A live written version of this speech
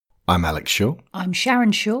I'm Alex Shaw. I'm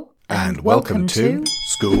Sharon Shaw. And welcome to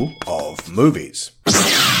School of Movies.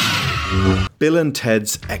 Bill and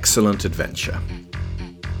Ted's Excellent Adventure.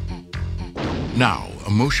 Now, a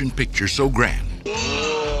motion picture so grand,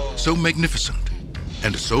 so magnificent,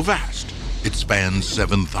 and so vast, it spans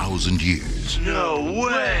 7,000 years. No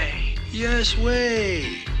way! Yes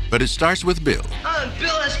way! But it starts with Bill. I'm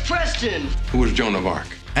Bill S. Preston! Who was Joan of Arc?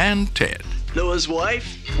 And Ted. Noah's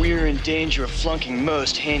wife? We're in danger of flunking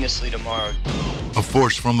most heinously tomorrow. A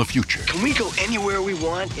force from the future. Can we go anywhere we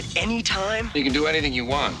want at any time? You can do anything you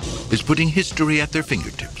want. Is putting history at their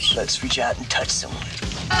fingertips. Let's reach out and touch someone.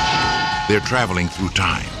 They're traveling through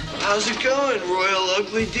time. How's it going, Royal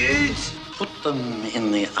Ugly Dudes? Put them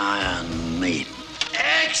in the Iron Maiden.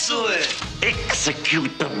 Excellent!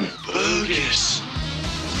 Execute them. Bogus.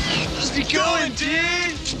 How's it going,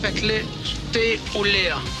 dude? Faites-les thé au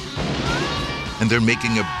lait. And they're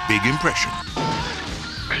making a big impression.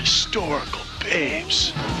 Historical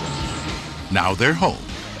babes. Now they're home.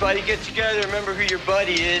 Everybody get together, remember who your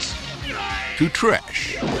buddy is. To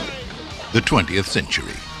trash the 20th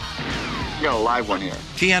century. You got a live one here.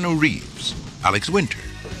 Keanu Reeves, Alex Winter,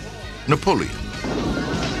 Napoleon.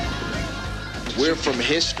 We're from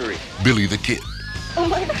history. Billy the Kid. Oh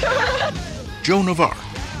my God. Joan of Arc.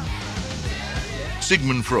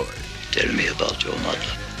 Sigmund Freud. Tell me about your mother.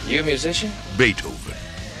 You a musician? Beethoven.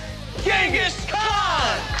 Genghis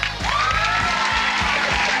Khan!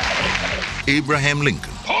 Abraham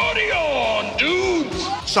Lincoln. Party on, dudes!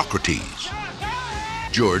 Socrates.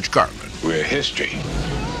 George Carlin. We're history.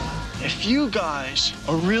 If you guys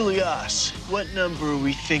are really us, what number are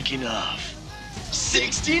we thinking of?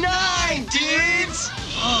 69, dudes!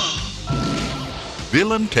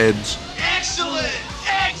 Bill and Ted's Excellent!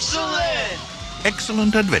 Excellent!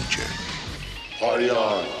 Excellent Adventure. Party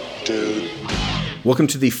on, dude. Welcome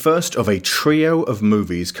to the first of a trio of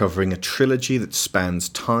movies covering a trilogy that spans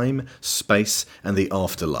time, space, and the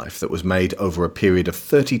afterlife that was made over a period of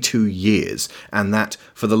 32 years, and that,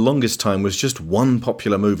 for the longest time, was just one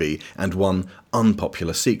popular movie and one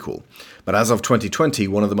unpopular sequel. But as of 2020,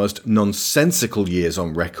 one of the most nonsensical years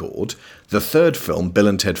on record, the third film, Bill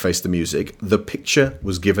and Ted Face the Music, the picture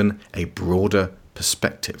was given a broader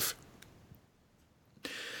perspective.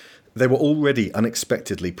 They were already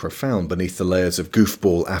unexpectedly profound beneath the layers of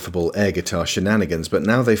goofball, affable air guitar shenanigans, but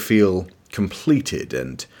now they feel completed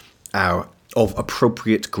and of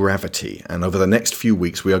appropriate gravity. And over the next few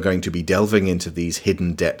weeks, we are going to be delving into these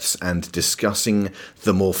hidden depths and discussing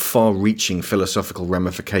the more far-reaching philosophical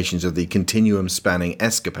ramifications of the continuum-spanning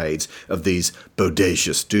escapades of these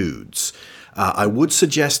bodacious dudes. I would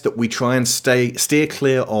suggest that we try and steer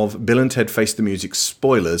clear of Bill and Ted Face the Music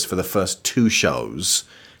spoilers for the first two shows,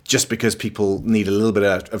 just because people need a little bit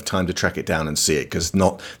of time to track it down and see it, because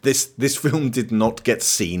this film did not get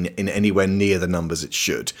seen in anywhere near the numbers it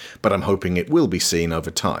should, but I'm hoping it will be seen over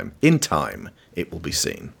time. In time, it will be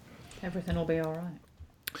seen. Everything will be all right.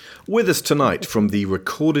 With us tonight from the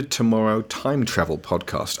Recorded Tomorrow Time Travel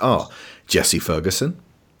podcast are Jesse Ferguson.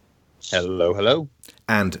 Hello, hello.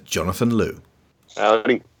 And Jonathan Liu.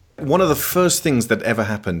 Howdy. One of the first things that ever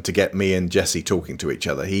happened to get me and Jesse talking to each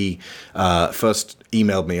other, he first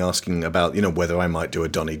emailed me asking about, whether I might do a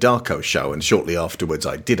Donnie Darko show, and shortly afterwards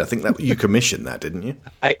I did. I think that you commissioned that, didn't you?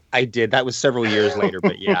 I did. That was several years later,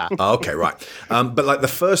 but yeah. Okay, right. But like the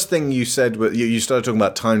first thing you said, you started talking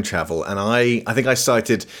about time travel, and I think I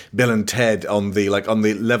cited Bill and Ted on the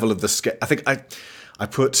level of the scale. I think I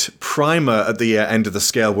put Primer at the end of the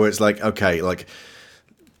scale where it's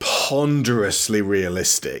ponderously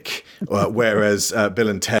realistic, whereas Bill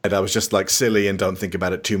and Ted, I was just like silly and don't think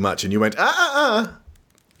about it too much, and you went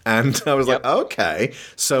and I was like, okay.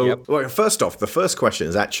 So well, first off, the first question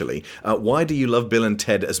is actually, why do you love Bill and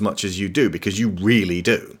Ted as much as you do? Because you really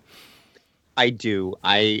do. I do.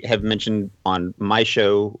 I have mentioned on my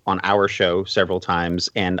show, on our show several times,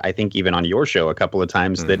 and I think even on your show a couple of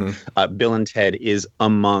times, that Bill and Ted is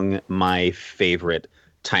among my favorite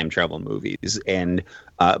time travel movies. And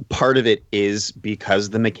part of it is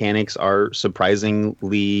because the mechanics are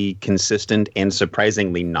surprisingly consistent and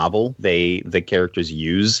surprisingly novel. The characters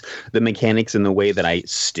use the mechanics in the way that I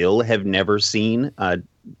still have never seen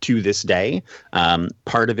to this day.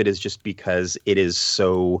 Part of it is just because it is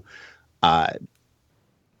so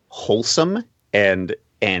wholesome and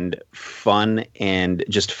fun and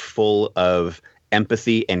just full of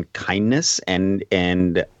empathy and kindness, and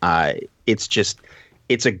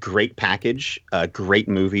it's a great package, a great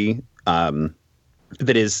movie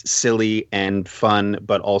that is silly and fun,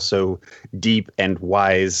 but also deep and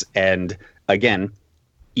wise. And again,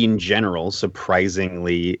 in general,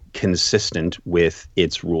 surprisingly consistent with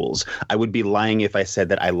its rules. I would be lying if I said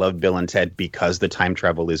that I love Bill and Ted because the time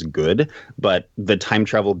travel is good, but the time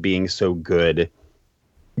travel being so good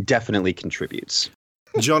definitely contributes.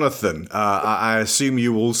 Jonathan, I assume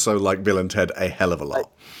you also like Bill and Ted a hell of a lot.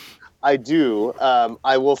 I do.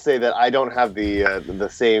 I will say that I don't have the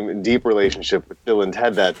same deep relationship with Bill and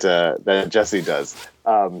Ted that Jesse does.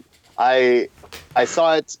 I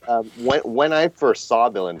saw it when I first saw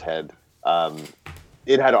Bill and Ted.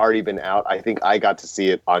 It had already been out. I think I got to see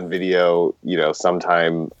it on video,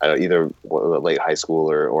 sometime either late high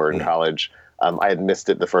school or in college. I had missed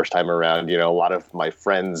it the first time around. A lot of my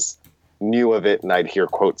friends knew of it, and I'd hear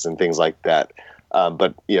quotes and things like that.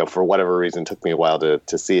 But for whatever reason, it took me a while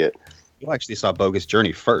to see it. You actually saw Bogus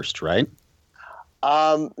Journey first, right?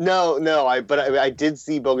 No. I did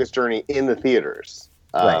see Bogus Journey in the theaters.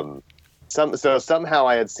 Right. So somehow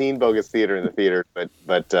I had seen Bogus Theater in the theater,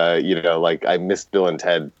 but I missed Bill and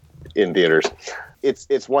Ted in theaters.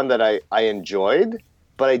 It's one that I enjoyed,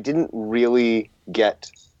 but I didn't really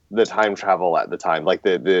get the time travel at the time. Like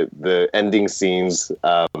the ending scenes,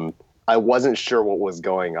 I wasn't sure what was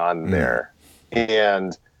going on there.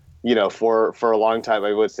 And for a long time,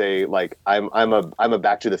 I would say like I'm a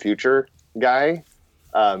Back to the Future guy,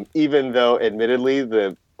 even though admittedly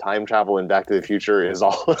the time travel in Back to the Future is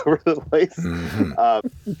all over the place. But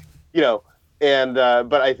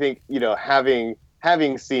I think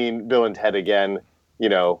having seen Bill and Ted again,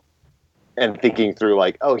 and thinking through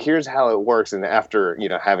like, oh, here's how it works, and after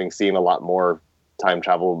having seen a lot more time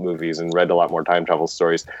travel movies and read a lot more time travel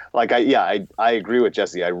stories, like I agree with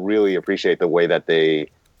Jesse. I really appreciate the way that they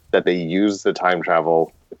use the time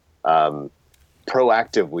travel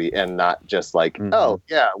proactively and not just like, oh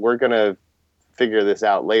yeah, we're gonna figure this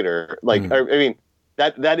out later. Like I mean,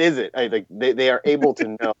 that is it. They are able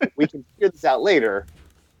to know we can figure this out later,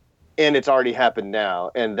 and it's already happened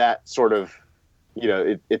now. And that sort of,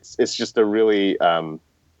 it's just a really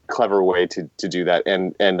clever way to do that.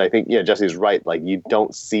 And I think Jesse's right. Like you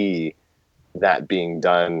don't see that being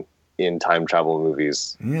done in time travel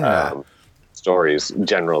movies, stories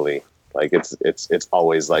generally. Like it's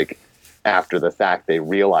always like after the fact they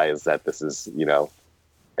realize that this is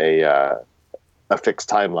a fixed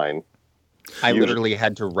timeline. I literally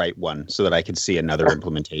had to write one so that I could see another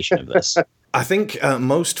implementation of this. I think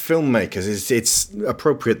most filmmakers, it's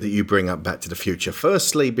appropriate that you bring up Back to the Future.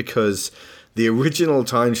 Firstly, because the original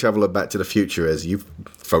time travel of Back to the Future, as you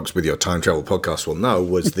folks with your time travel podcast will know,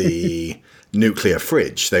 was the nuclear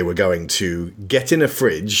fridge. They were going to get in a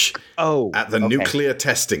fridge at the nuclear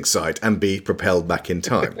testing site and be propelled back in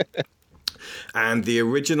time. And the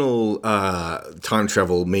original time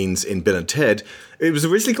travel means in Bill and Ted, it was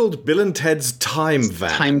originally called Bill and Ted's Time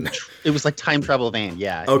Van. It was like time travel van,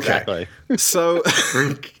 yeah. Okay.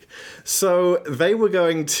 Exactly. So they were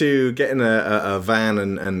going to get in a van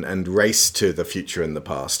and race to the future and the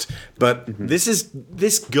past. But this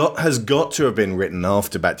has got to have been written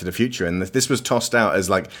after Back to the Future, and this was tossed out as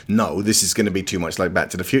like, no, this is going to be too much like Back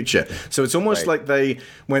to the Future. So it's almost like they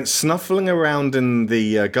went snuffling around in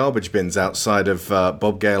the garbage bins outside of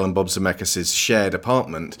Bob Gale and Bob Zemeckis' shared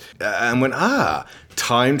apartment and went,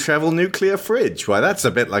 time travel nuclear fridge. Why, that's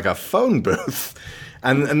a bit like a phone booth.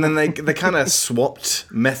 And then they kind of swapped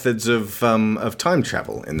methods of time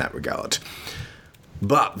travel in that regard.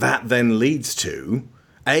 But that then leads to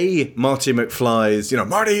Marty McFly's,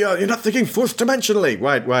 Marty, you're not thinking fourth dimensionally.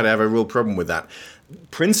 Right, I have a real problem with that.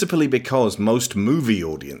 Principally because most movie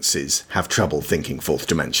audiences have trouble thinking fourth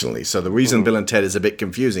dimensionally. So the reason Bill and Ted is a bit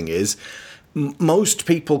confusing is most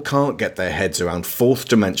people can't get their heads around fourth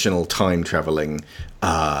dimensional time traveling.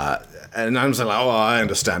 And I'm saying, I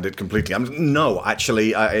understand it completely. No,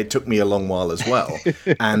 actually, it took me a long while as well.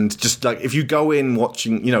 And just like, if you go in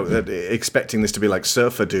watching, expecting this to be like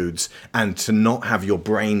surfer dudes and to not have your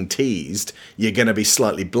brain teased, you're going to be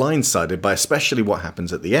slightly blindsided by especially what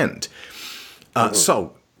happens at the end.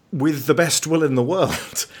 So, with the best will in the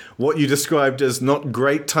world, what you described as not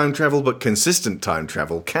great time travel, but consistent time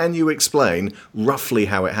travel, can you explain roughly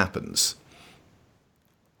how it happens?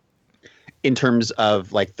 In terms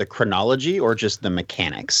of like the chronology or just the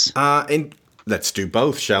mechanics? Let's do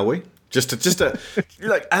both, shall we? Just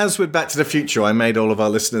like as with Back to the Future, I made all of our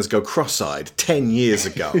listeners go cross-eyed 10 years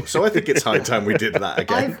ago. So I think it's high time we did that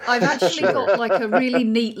again. I've actually got like a really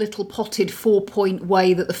neat little potted 4-point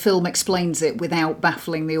way that the film explains it without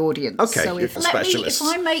baffling the audience. Okay, so if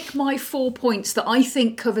I make my 4 points that I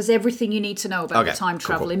think covers everything you need to know about time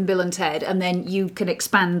travel in Bill and Ted, and then you can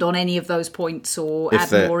expand on any of those points or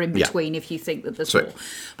add more in between if you think that there's more.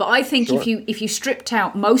 But I think if you stripped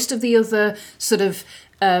out most of the other sort of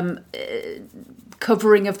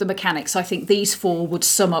covering of the mechanics, I think these 4 would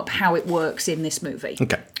sum up how it works in this movie.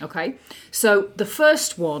 Okay. So the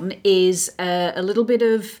first one is a little bit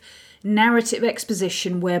of narrative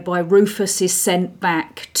exposition whereby Rufus is sent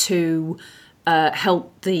back to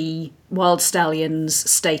help the Wild Stallions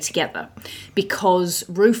stay together, because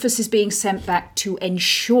Rufus is being sent back to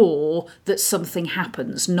ensure that something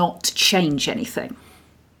happens, not to change anything.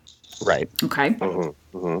 Right. Okay.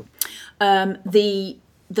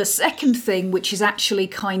 The second thing, which is actually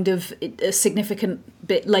kind of a significant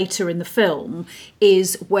bit later in the film,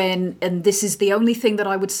 is when, and this is the only thing that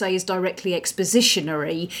I would say is directly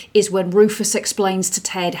expositionary, is when Rufus explains to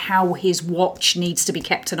Ted how his watch needs to be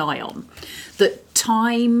kept an eye on. That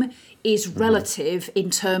time is relative in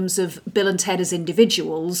terms of Bill and Ted as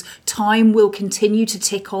individuals. Time will continue to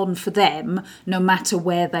tick on for them no matter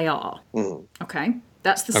where they are. Okay?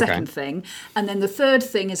 That's the second thing. And then the third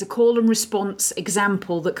thing is a call and response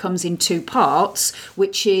example that comes in 2 parts,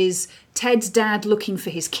 which is Ted's dad looking for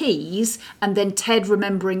his keys, and then Ted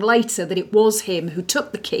remembering later that it was him who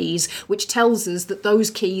took the keys, which tells us that those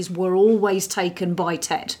keys were always taken by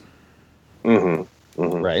Ted.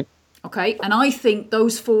 Right. Okay, and I think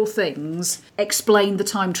those 4 things explain the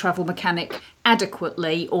time travel mechanic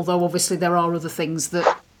adequately, although obviously there are other things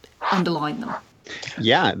that underline them.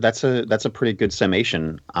 Yeah, that's a pretty good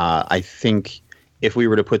summation. I think if we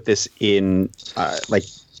were to put this in,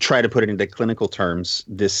 try to put it into clinical terms,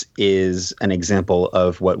 this is an example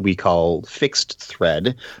of what we call fixed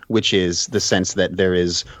thread, which is the sense that there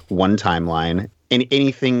is one timeline, and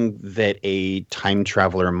anything that a time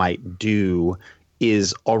traveler might do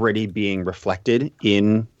is already being reflected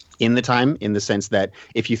in the time, in the sense that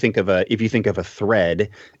if you think of a thread,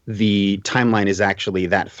 the timeline is actually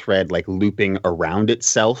that thread like looping around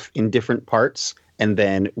itself in different parts, and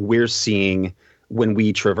then we're seeing, when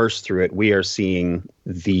we traverse through it, we are seeing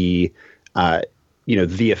the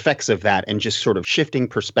the effects of that and just sort of shifting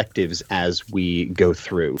perspectives as we go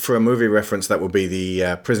through. For a movie reference, that would be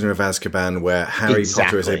the Prisoner of Azkaban, where Harry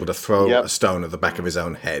Potter is able to throw a stone at the back of his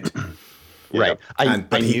own head. Right.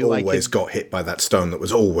 But he always got hit by that stone that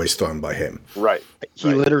was always thrown by him. Right.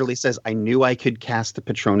 He literally says, I knew I could cast the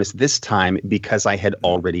Patronus this time because I had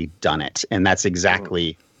already done it. And that's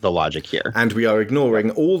exactly the logic here. And we are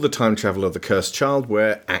ignoring all the time travel of the Cursed Child,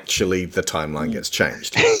 where actually the timeline gets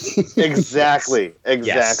changed. Exactly.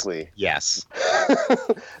 Yes.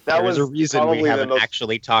 That was a reason we haven't most...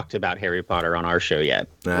 actually talked about Harry Potter on our show yet.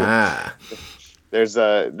 There's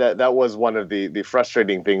that was one of the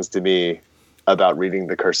frustrating things to me about reading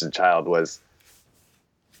The Cursed Child, was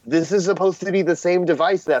this is supposed to be the same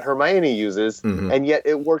device that Hermione uses, and yet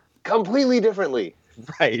it worked completely differently.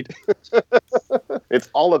 Right. It's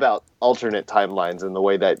all about alternate timelines and the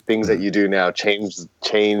way that things that you do now change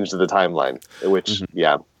the timeline, which,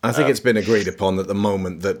 I think it's been agreed upon that the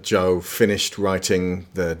moment that Jo finished writing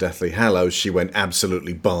The Deathly Hallows, she went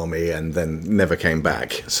absolutely balmy and then never came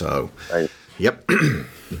back. So, yep.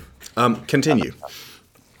 Continue.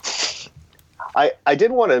 I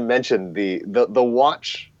did want to mention the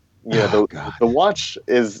watch. The watch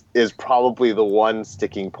is probably the one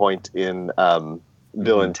sticking point in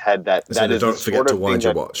Bill and Ted that is don't forget to wind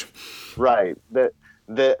your watch. Right.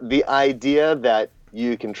 The idea that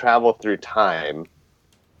you can travel through time,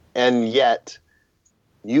 and yet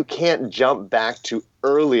you can't jump back to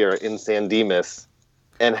earlier in San Dimas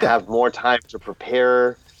and have more time to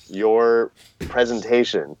prepare your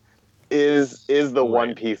presentation is the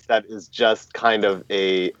one piece that is just kind of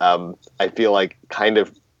a I feel like kind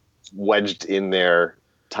of wedged in their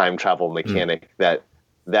time travel mechanic that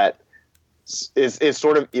is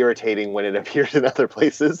sort of irritating when it appears in other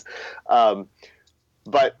places,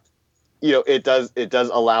 but it does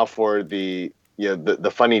allow for the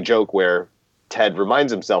funny joke where Ted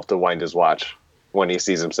reminds himself to wind his watch when he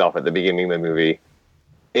sees himself at the beginning of the movie,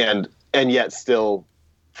 and yet still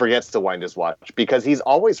forgets to wind his watch because he's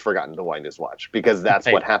always forgotten to wind his watch because that's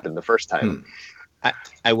what happened the first time.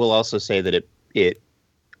 I will also say that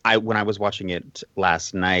when I was watching it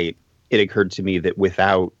last night, it occurred to me that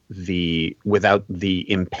without the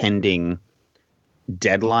impending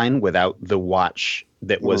deadline, without the watch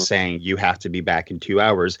that was saying you have to be back in 2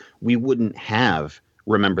 hours, we wouldn't have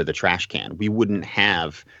Remember the Trash Can. We wouldn't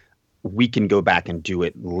have we can go back and do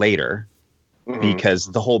it later.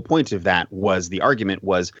 Because the whole point of that was, the argument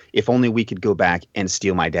was, if only we could go back and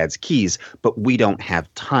steal my dad's keys, but we don't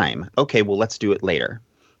have time. Okay, well, let's do it later.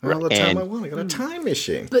 All the time I want. I got a time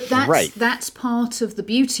machine. But that's part of the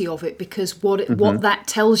beauty of it, because what that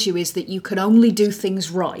tells you is that you can only do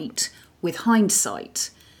things right with hindsight.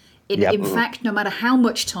 In fact, no matter how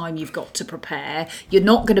much time you've got to prepare, you're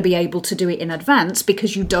not going to be able to do it in advance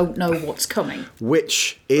because you don't know what's coming.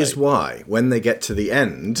 Which is why, when they get to the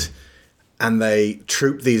end and they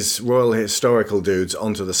troop these Royal Historical dudes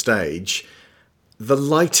onto the stage, the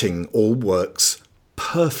lighting all works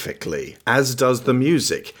perfectly, as does the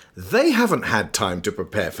music. They haven't had time to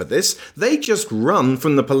prepare for this. They just run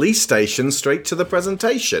from the police station straight to the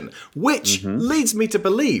presentation, which leads me to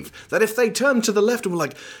believe that if they turned to the left and were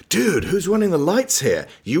like, dude, who's running the lights here?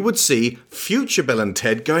 You would see future Bill and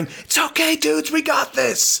Ted going, it's okay, dudes, we got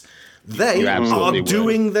this. They are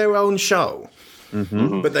doing their own show.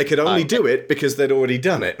 But they could only do it because they'd already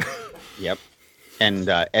done it. Yep. And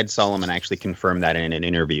Ed Solomon actually confirmed that in an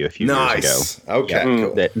interview a few years ago. Okay,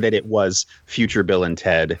 cool. That it was future Bill and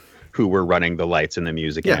Ted who were running the lights and the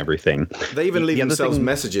music and everything. They even leave themselves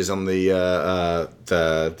messages on the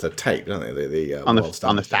tape, don't they? On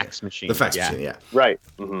the fax machine. The fax machine, yeah. Right.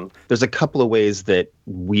 There's a couple of ways that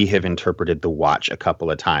we have interpreted The Watch a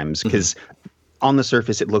couple of times, because on the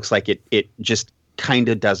surface it looks like it just kind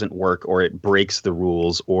of doesn't work, or it breaks the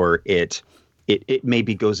rules, or it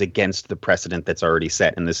maybe goes against the precedent that's already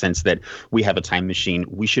set, in the sense that we have a time machine.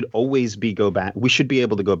 We should always be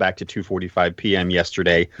able to go back to 2:45 p.m.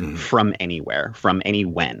 yesterday from anywhere, from any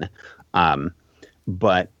when.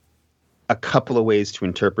 But a couple of ways to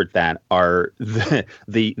interpret that are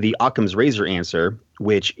the Occam's razor answer,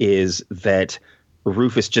 which is that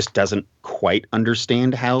Rufus just doesn't quite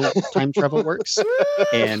understand how time travel works.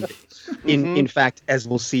 And in fact, as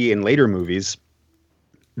we'll see in later movies,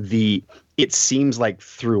 it seems like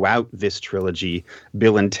throughout this trilogy,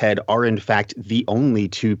 Bill and Ted are in fact the only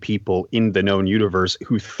two people in the known universe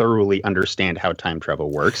who thoroughly understand how time travel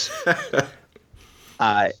works.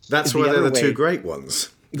 That's why they're the two great ones.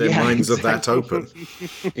 Their minds are that open.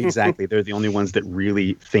 Exactly. They're the only ones that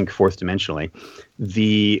really think fourth dimensionally.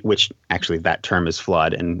 Which actually that term is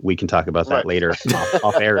flawed, and we can talk about that later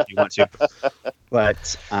off air if you want to.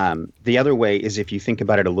 But the other way is, if you think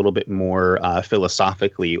about it a little bit more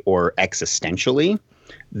philosophically or existentially,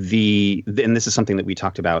 and this is something that we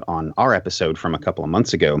talked about on our episode from a couple of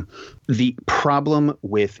months ago, the problem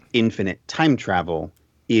with infinite time travel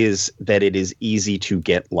is that it is easy to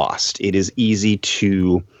get lost. It is easy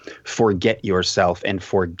to forget yourself and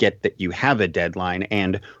forget that you have a deadline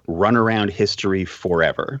and run around history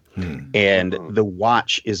forever. And The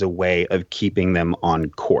Watch is a way of keeping them on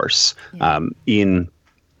course. A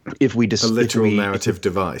literal narrative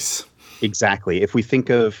device. Exactly. If we think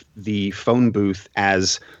of the phone booth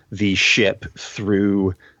as the ship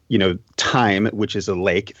through, time, which is a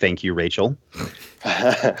lake. Thank you, Rachel.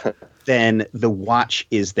 Then the watch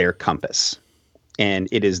is their compass, and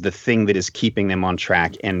it is the thing that is keeping them on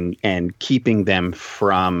track and keeping them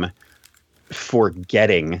from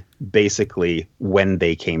forgetting basically when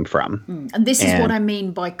they came from. And this is what I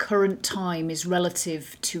mean by current time is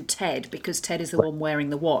relative to Ted, because Ted is the one wearing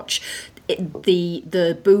the watch.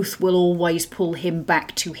 The booth will always pull him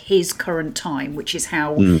back to his current time, which is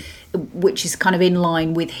which is kind of in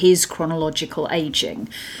line with his chronological aging.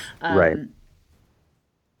 Right.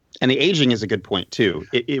 And the aging is a good point too.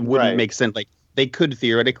 It wouldn't make sense. Like, they could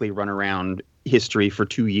theoretically run around history for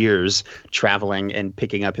 2 years, traveling and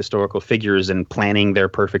picking up historical figures and planning their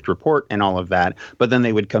perfect report and all of that. But then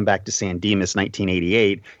they would come back to San Dimas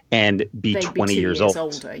 1988 and be 20 years old.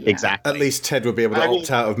 Older, yeah. Exactly. At least Ted would be able to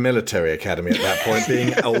opt out of military academy at that point,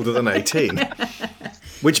 being older than 18.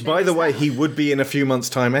 Which, by the way, he would be in a few months'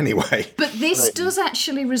 time anyway. But this does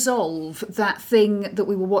actually resolve that thing that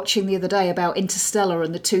we were watching the other day about Interstellar,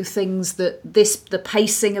 and the two things that the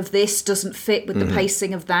pacing of this doesn't fit with the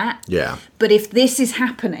pacing of that. Yeah. But if this is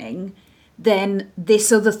happening, then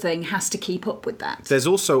this other thing has to keep up with that. There's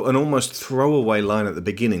also an almost throwaway line at the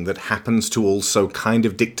beginning that happens to also kind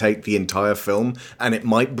of dictate the entire film, and it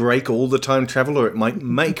might break all the time travel, or it might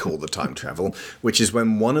make all the time travel, which is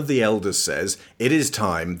when one of the elders says, it is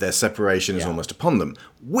time, their separation is almost upon them,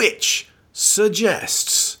 which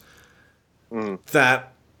suggests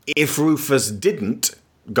that if Rufus didn't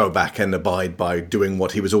go back and abide by doing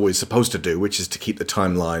what he was always supposed to do, which is to keep the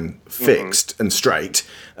timeline fixed and straight,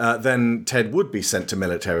 then Ted would be sent to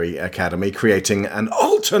military academy, creating an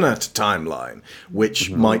alternate timeline,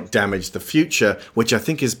 which might damage the future, which I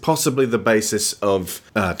think is possibly the basis of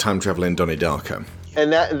time travel in Donnie Darko.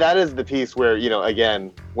 And that is the piece where,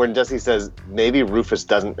 again, when Jesse says maybe Rufus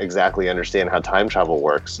doesn't exactly understand how time travel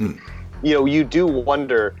works, you do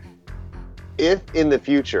wonder if in the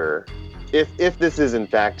future, if this is in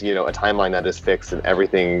fact, a timeline that is fixed and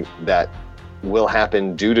everything that will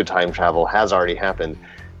happen due to time travel has already happened,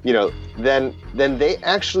 then they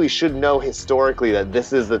actually should know historically that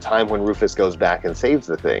this is the time when Rufus goes back and saves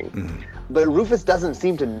the thing. Mm-hmm. But Rufus doesn't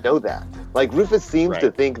seem to know that. Like, Rufus seems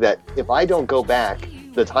to think that if I don't go back,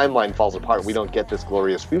 the timeline falls apart. We don't get this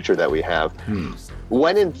glorious future that we have.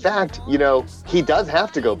 When in fact, he does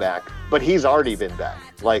have to go back, but he's already been back.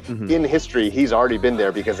 Like, in history, he's already been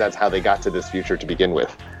there because that's how they got to this future to begin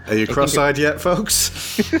with. Are you cross-eyed yet,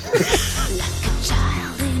 folks? Like a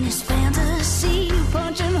child in his fantasy,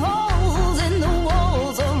 punching holes in the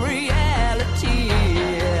walls of reality.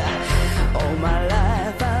 All my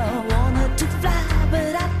life I wanted to fly,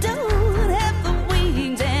 but I don't have the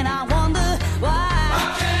wings, and I wonder why.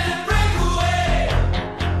 I can't break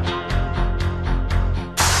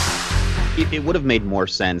away. It would have made more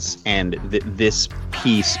sense, and this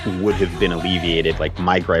piece would have been alleviated. Like,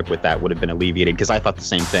 my gripe with that would have been alleviated, because I thought the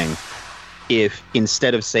same thing. If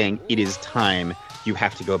instead of saying it is time, you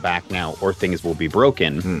have to go back now or things will be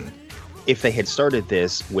broken, if they had started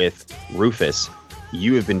this with Rufus,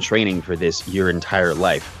 you have been training for this your entire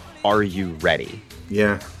life. Are you ready?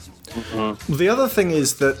 Yeah. The other thing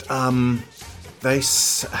is that they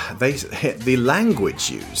hit the language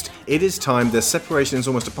used. It is time, their separation is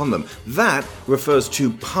almost upon them. That refers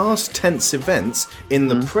to past tense events in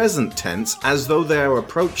the present tense as though they are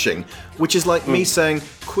approaching, which is like me saying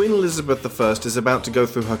Queen Elizabeth I is about to go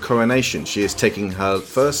through her coronation. She is taking her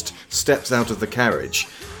first steps out of the carriage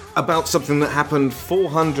about something that happened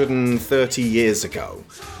 430 years ago.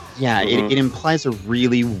 Yeah, it implies a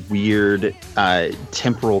really weird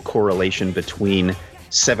temporal correlation between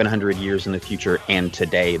 700 years in the future and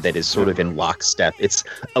today that is sort of in lockstep. It's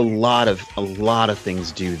a lot of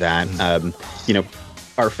things do that.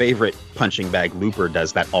 Our favorite punching bag Looper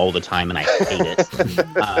does that all the time, and I hate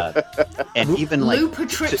it. And even like Looper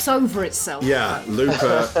trips over itself. Yeah,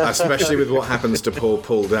 Looper, especially with what happens to poor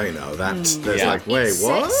Paul Dano. Like, wait,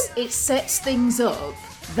 what? It sets things up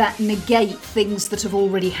that negate things that have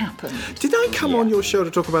already happened. Did I come on your show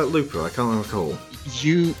to talk about Looper? I can't recall.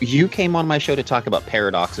 You came on my show to talk about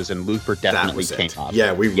paradoxes, and Looper definitely came up.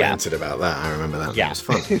 Yeah, we ranted about that. I remember that. Yeah. It was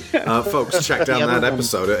fun. Folks, check down that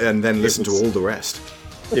episode and then listen to all the rest.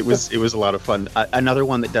 It was a lot of fun. Another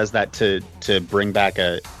one that does that to bring back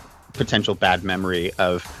a potential bad memory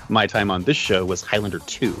of my time on this show was Highlander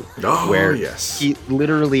 2. Where he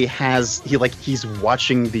literally he's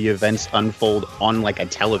watching the events unfold on like a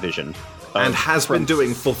television. And has been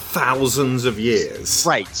doing for thousands of years.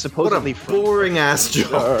 Right, supposedly. What a boring-ass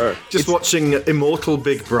job. Just watching Immortal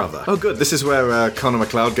Big Brother. Oh, good, this is where Connor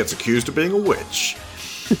McLeod gets accused of being a witch.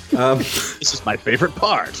 This is my favorite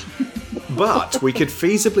part. But we could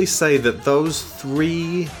feasibly say that those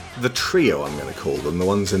three, the trio I'm going to call them, the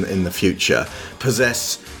ones in the future,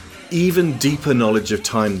 possess even deeper knowledge of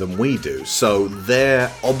time than we do. So their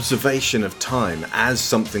observation of time as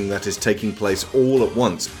something that is taking place all at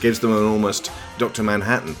once gives them an almost Dr.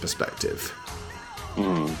 Manhattan perspective.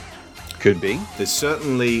 Could be. It's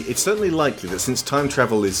certainly likely that since time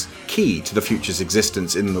travel is key to the future's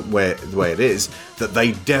existence in the way it is, that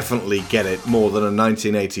they definitely get it more than a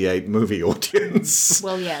 1988 movie audience.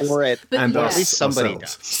 Well, yes. And at least somebody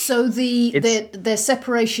does. So their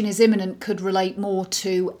separation is imminent could relate more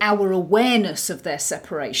to our awareness of their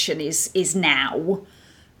separation is now.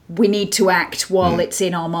 We need to act while it's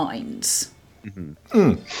in our minds.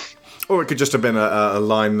 Or it could just have been a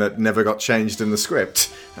line that never got changed in the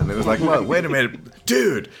script. And it was like, well, wait a minute,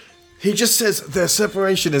 dude, he just says their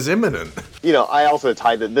separation is imminent. I also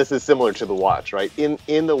tied that this is similar to The Watch, right?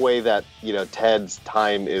 In the way that, Ted's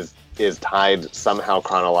time is tied somehow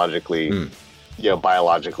chronologically,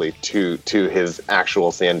 biologically to his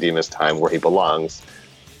actual San Dimas time where he belongs.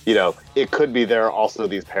 It could be there are also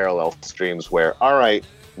these parallel streams where, all right,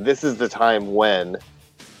 this is the time when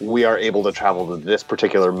we are able to travel to this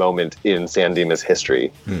particular moment in San Dimas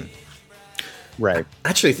history. Right.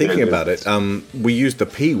 Actually, thinking about it, we used the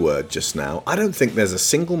P word just now. I don't think there's a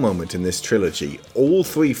single moment in this trilogy, all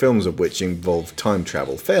three films of which involve time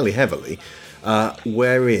travel fairly heavily,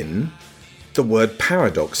 wherein the word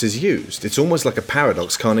paradox is used. It's almost like a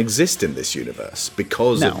paradox can't exist in this universe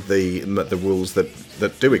because of the rules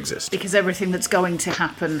that do exist. Because everything that's going to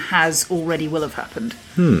happen will have happened.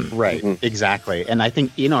 Right, exactly. And I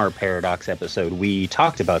think in our paradox episode, we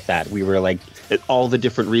talked about that. We were like, all the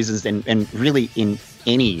different reasons, and really in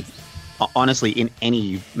any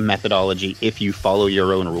methodology, if you follow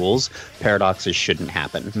your own rules, paradoxes shouldn't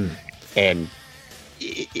happen. And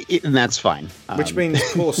that's fine. Which means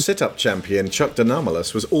poor sit-up champion Chuck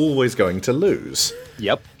Denomalus was always going to lose.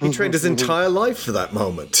 Yep. He trained his entire life for that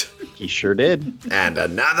moment. He sure did. And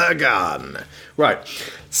another gun. Right.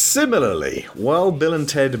 Similarly, while Bill and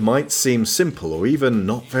Ted might seem simple or even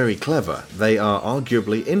not very clever, they are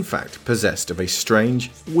arguably, in fact, possessed of a strange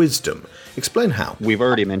wisdom. Explain how. We've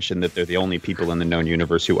already mentioned that they're the only people in the known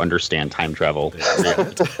universe who understand time travel.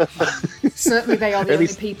 Certainly they are the only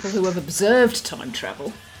people who have observed time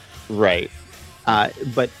travel. Right.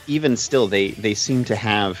 But even still, they seem to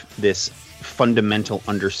have this fundamental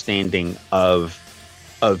understanding of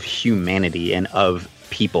humanity and of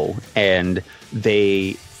people, and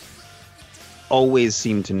they always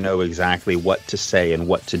seem to know exactly what to say and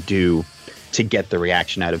what to do to get the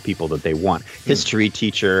reaction out of people that they want. History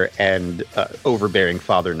teacher and overbearing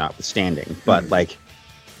father notwithstanding, but like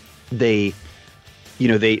they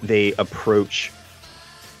approach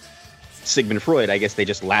Sigmund Freud, I guess they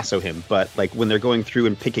just lasso him, but like when they're going through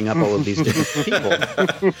and picking up all of these different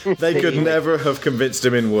people, they could never have convinced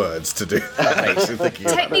him in words to do that.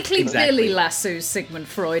 Technically, Billy lassos Sigmund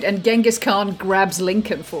Freud, and Genghis Khan grabs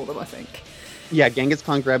Lincoln for them, I think. Yeah, Genghis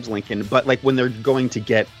Khan grabs Lincoln, but like when they're going to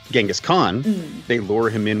get Genghis Khan, they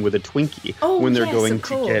lure him in with a Twinkie. When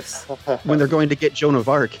they're going to get Joan of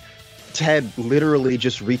Arc, Ted literally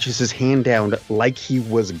just reaches his hand down like he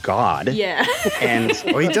was God. Yeah. And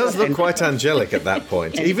he does look quite angelic at that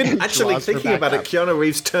point. Even actually thinking about it, Keanu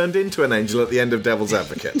Reeves turned into an angel at the end of Devil's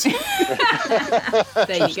Advocate.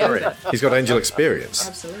 There you go. He's got angel experience.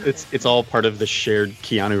 Absolutely. It's all part of the shared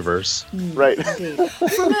Keanu-verse. Right. Indeed.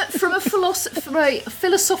 From a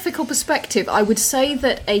philosophical perspective, I would say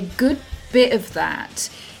that a good bit of that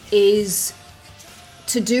is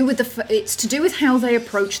to do with it's to do with how they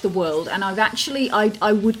approach the world, and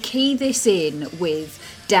I would key this in with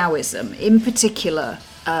Taoism, in particular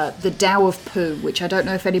the Tao of Pooh, which I don't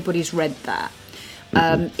know if anybody's read that.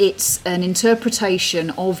 It's an interpretation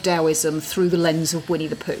of Taoism through the lens of Winnie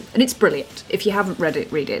the Pooh, and it's brilliant. If you haven't read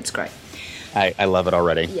it, read it. It's great. I love it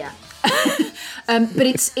already. Yeah. But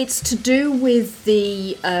it's to do with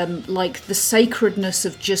the the sacredness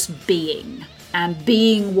of just being. And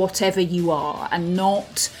being whatever you are, and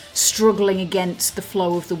not struggling against the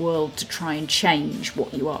flow of the world to try and change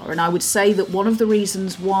what you are. And I would say that one of the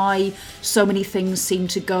reasons why so many things seem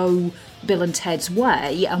to go Bill and Ted's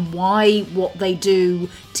way, and why what they do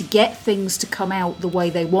to get things to come out the way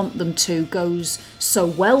they want them to goes so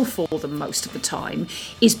well for them most of the time,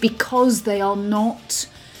 is because they are not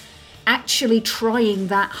actually trying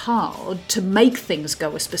that hard to make things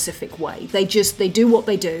go a specific way. They do what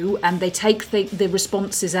they do, and they take the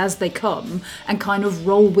responses as they come and kind of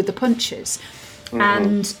roll with the punches.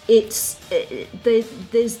 And there's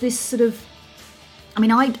this sort of, I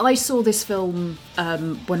mean, I saw this film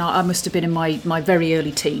when I must have been in my very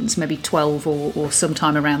early teens, maybe 12 or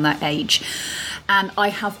sometime around that age, and I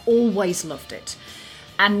have always loved it.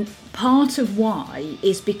 And part of why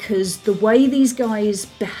is because the way these guys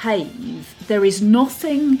behave, there is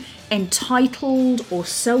nothing entitled or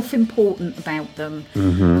self-important about them.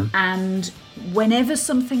 And whenever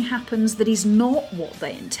something happens that is not what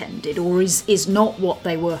they intended, or is not what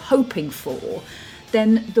they were hoping for,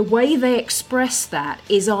 then the way they express that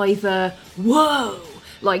is either, whoa,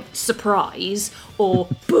 like surprise, or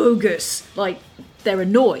bogus, like they're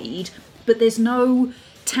annoyed, but there's no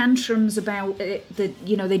tantrums about it, that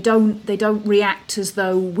they don't react as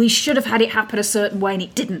though we should have had it happen a certain way and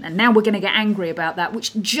it didn't, and now we're going to get angry about that,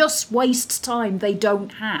 which just wastes time they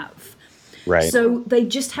don't have. Right. So they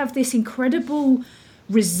just have this incredible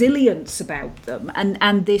resilience about them,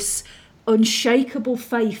 and this unshakable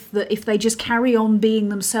faith that if they just carry on being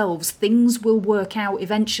themselves, things will work out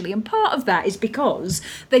eventually. And part of that is because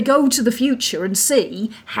they go to the future and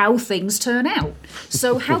see how things turn out.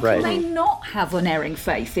 So how can they not have unerring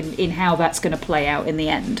faith in how that's going to play out in the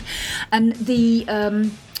end? And the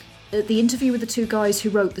interview with the two guys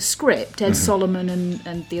who wrote the script, Ed Solomon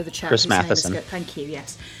and the other chap, Chris Matheson. Thank you,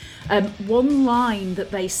 yes. One line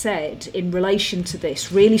that they said in relation to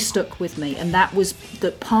this really stuck with me, and that was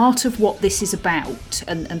that part of what this is about,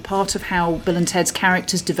 and part of how Bill and Ted's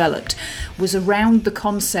characters developed, was around the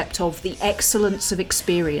concept of the excellence of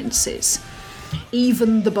experiences,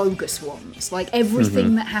 even the bogus ones. Like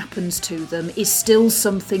everything that happens to them is still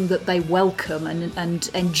something that they welcome and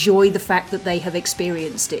enjoy the fact that they have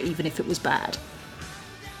experienced it, even if it was bad.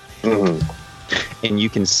 And you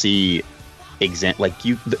can see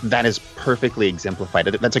that is perfectly exemplified.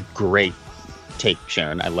 That's a great take,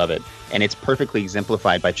 Sharon. I love it. And it's perfectly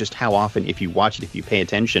exemplified by just how often, if you watch it, if you pay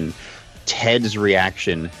attention, Ted's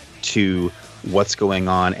reaction to what's going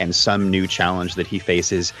on and some new challenge that he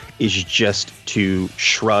faces is just to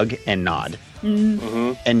shrug and nod.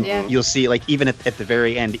 And you'll see, like, even at the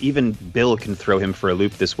very end, even Bill can throw him for a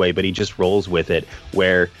loop this way, but he just rolls with it,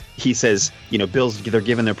 where he says, you know, they're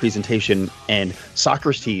giving their presentation, and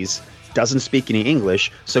Socrates doesn't speak any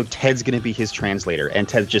English, so Ted's going to be his translator. And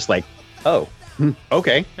Ted's just like, oh,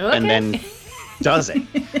 okay. And then does it.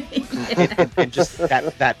 It just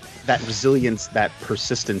that resilience, that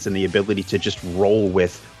persistence, and the ability to just roll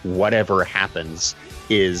with whatever happens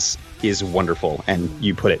is wonderful. And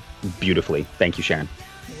you put it beautifully. Thank you, Sharon.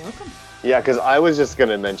 You're welcome. Yeah, because I was just going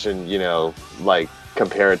to mention, you know, like,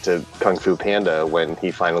 compare it to Kung Fu Panda when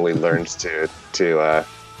he finally learns to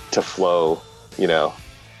flow, you know,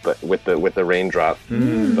 but with the raindrop.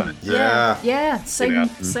 But, same.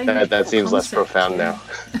 That seems less profound now.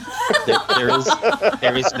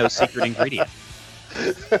 there is no secret ingredient.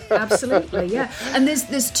 Absolutely, yeah. And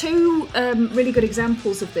there's two really good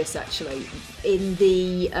examples of this, actually. In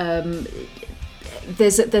the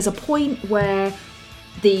there's a point where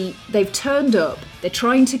they've turned up, they're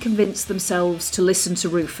trying to convince themselves to listen to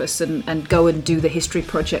Rufus and go and do the history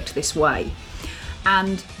project this way.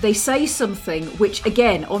 And they say something which,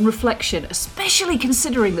 again, on reflection, especially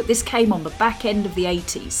considering that this came on the back end of the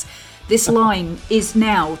 80s, this line is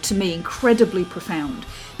now, to me, incredibly profound,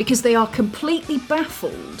 because they are completely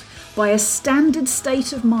baffled by a standard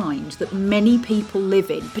state of mind that many people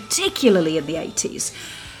live in, particularly in the 80s,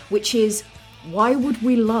 which is, why would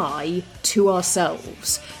we lie to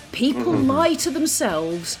ourselves? People lie to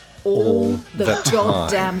themselves all the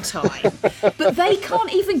goddamn time. But they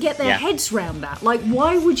can't even get their heads round that. Like,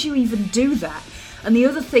 why would you even do that? And the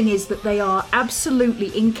other thing is that they are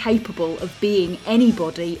absolutely incapable of being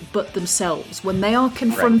anybody but themselves. When they are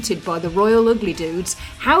confronted by the Royal Ugly Dudes,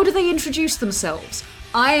 how do they introduce themselves?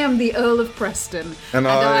 I am the Earl of Preston. And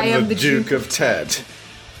I am the Duke of Ted.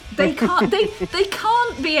 They can't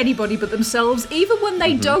be anybody but themselves, even when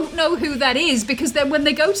they don't know who that is, because then when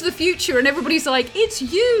they go to the future and everybody's like, it's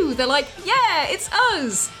you, they're like, yeah, it's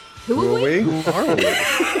us. Who are we? Who are we?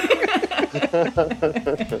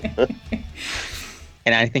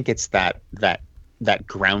 And I think it's that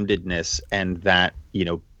groundedness and that, you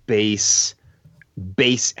know, base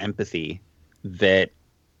empathy that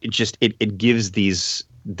it gives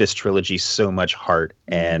this trilogy so much heart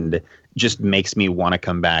and just makes me want to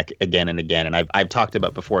come back again and again. And I've talked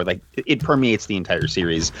about before, like, it permeates the entire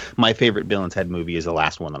series. My favorite Bill and Ted movie is the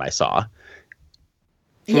last one that I saw.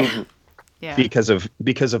 Yeah. Because of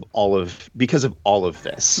all of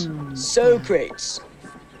this. Socrates.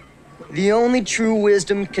 The only true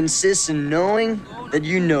wisdom consists in knowing that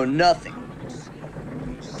you know nothing.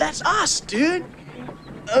 That's us, dude.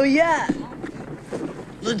 Oh, yeah.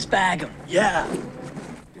 Let's bag him. Yeah.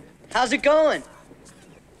 How's it going?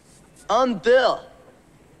 I'm Bill.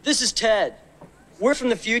 This is Ted. We're from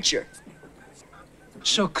the future.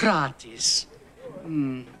 Socrates.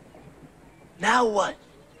 Now what?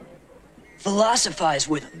 Philosophize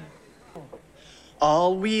with him.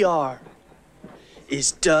 All we are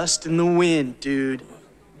is dust in the wind, dude.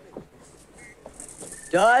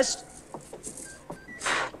 Dust?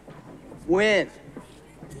 Wind.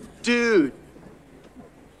 Dude.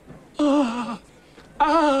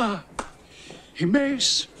 He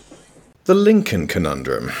makes... The Lincoln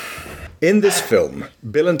Conundrum. In this film,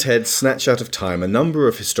 Bill and Ted snatch out of time a number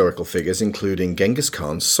of historical figures, including Genghis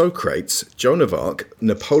Khan, Socrates, Joan of Arc,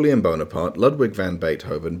 Napoleon Bonaparte, Ludwig van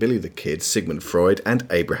Beethoven, Billy the Kid, Sigmund Freud, and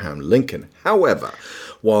Abraham Lincoln. However,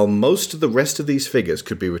 while most of the rest of these figures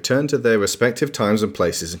could be returned to their respective times and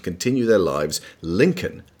places and continue their lives,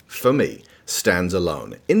 Lincoln, for me, stands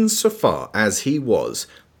alone, insofar as he was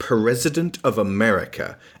President of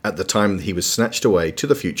America at the time that he was snatched away to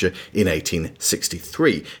the future in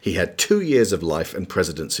 1863. He had 2 years of life and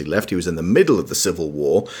presidency left. He was in the middle of the Civil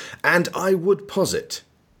War, and I would posit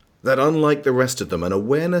that unlike the rest of them, an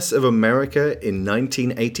awareness of America in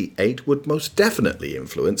 1988 would most definitely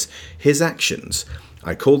influence his actions.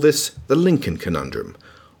 I call this the Lincoln Conundrum.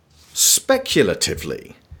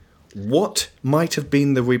 Speculatively, what might have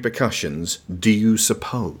been the repercussions, do you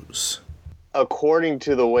suppose? According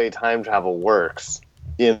to the way time travel works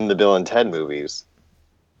in the Bill and Ted movies,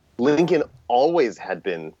 Lincoln always had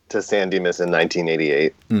been to San Dimas in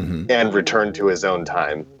 1988 and returned to his own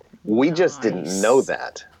time. We just didn't know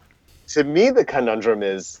that. To me, the conundrum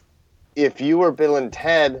is, if you were Bill and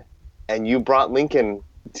Ted and you brought Lincoln,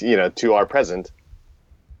 to our present,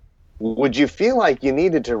 would you feel like you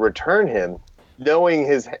needed to return him, knowing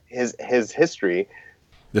his history?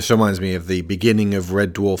 This reminds me of the beginning of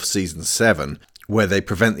Red Dwarf Season 7, where they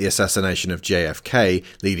prevent the assassination of JFK,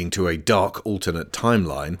 leading to a dark alternate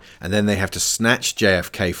timeline, and then they have to snatch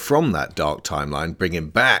JFK from that dark timeline, bring him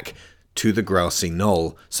back to the grassy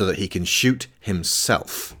knoll so that he can shoot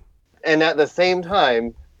himself. And at the same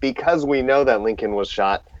time, because we know that Lincoln was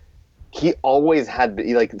shot, he always had,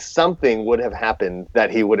 like, something would have happened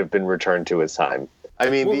that he would have been returned to his time. I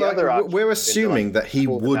mean, well, the other option we're assuming that he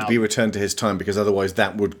would be returned to his time, because otherwise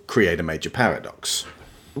that would create a major paradox.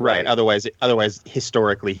 Right. Otherwise,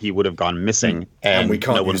 historically, he would have gone missing, and we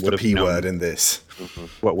can't no use one the would have P known word in this.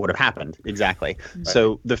 what would have happened exactly. Right.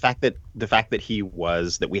 So the fact that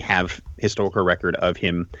we have historical record of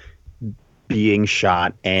him being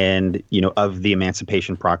shot, and of the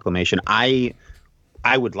Emancipation Proclamation, I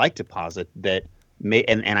would like to posit that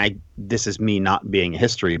this is me not being a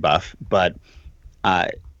history buff, but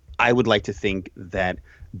I would like to think that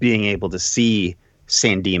being able to see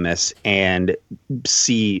San Dimas and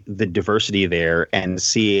see the diversity there, and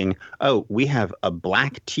seeing, oh, we have a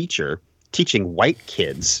black teacher teaching white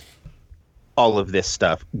kids all of this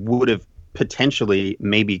stuff, would have potentially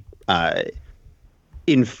maybe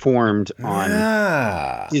informed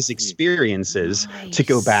on his experiences to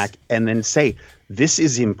go back and then say, this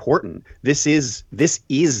is important. This is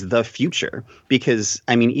the future. Because,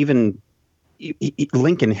 I mean, even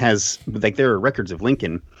Lincoln has, like, there are records of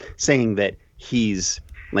Lincoln saying that he's,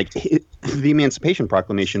 like, the Emancipation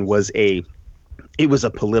Proclamation was a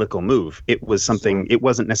political move. It was something, it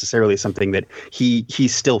wasn't necessarily something that he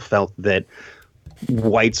still felt that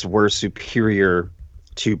whites were superior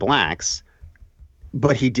to blacks,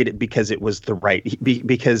 but he did it because it was the right,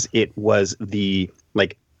 because it was the,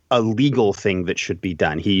 like, a legal thing that should be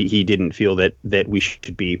done. He didn't feel that we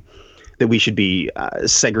should be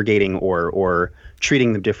segregating or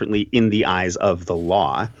treating them differently in the eyes of the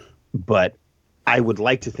law. But I would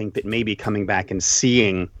like to think that maybe coming back and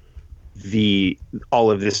seeing all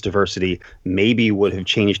of this diversity maybe would have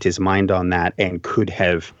changed his mind on that, and could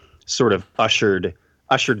have sort of ushered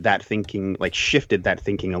that thinking, like shifted that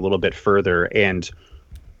thinking a little bit further, and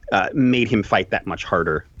made him fight that much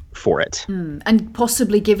harder for it. And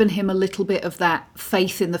possibly given him a little bit of that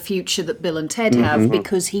faith in the future that Bill and Ted have,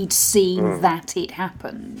 because he'd seen that it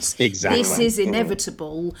happens. Exactly. This is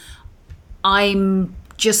inevitable. I'm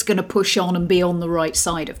just going to push on and be on the right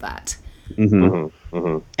side of that. And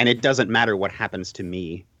it doesn't matter what happens to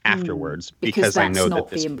me afterwards, because I know that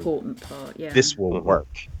this, the important part. Yeah, this will work.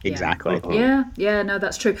 Exactly. Yeah, no,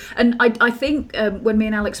 that's true. And I think when me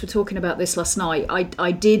and Alex were talking about this last night,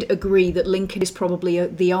 I did agree that Lincoln is probably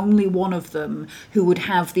the only one of them who would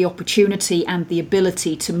have the opportunity and the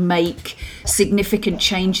ability to make significant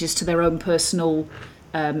changes to their own personal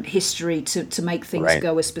history to make things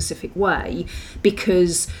go a specific way,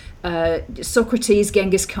 because Socrates,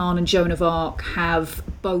 Genghis Khan and Joan of Arc have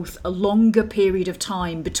both a longer period of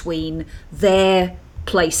time between their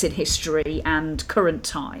place in history and current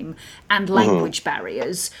time, and language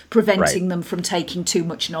barriers preventing them from taking too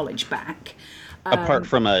much knowledge back. Apart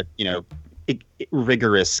from a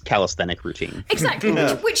rigorous calisthenic routine. Exactly,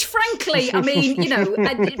 which frankly, I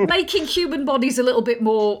mean, making human bodies a little bit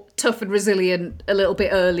more tough and resilient a little bit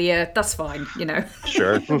earlier, that's fine,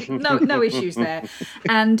 Sure. No issues there.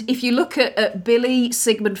 And if you look at Billy,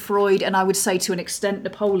 Sigmund Freud, and I would say to an extent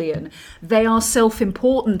Napoleon, they are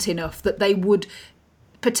self-important enough that they would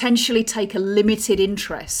potentially take a limited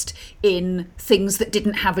interest in things that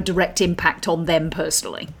didn't have a direct impact on them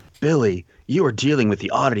personally. Billy, you are dealing with the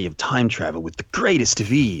oddity of time travel with the greatest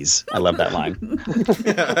of ease. I love that line.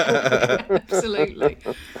 Absolutely.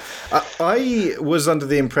 I was under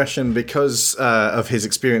the impression, because of his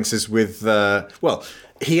experiences with,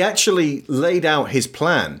 he actually laid out his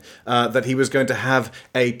plan that he was going to have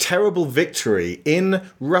a terrible victory in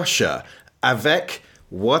Russia, avec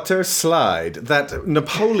water slide, that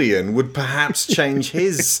Napoleon would perhaps change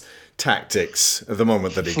his tactics the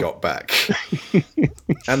moment that he got back.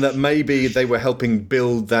 And that maybe they were helping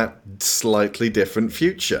build that slightly different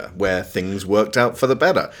future where things worked out for the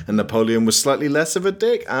better and Napoleon was slightly less of a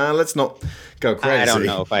dick. Let's not go crazy. I don't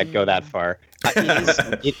know if I'd go that far.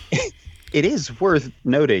 It is worth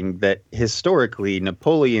noting that historically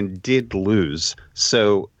Napoleon did lose.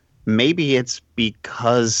 So maybe it's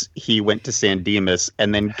because he went to San Dimas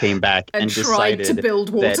and then came back and tried decided to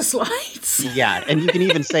build water that, slides. Yeah, and you can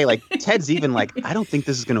even say, like, Ted's even like, I don't think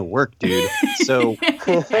this is going to work, dude. So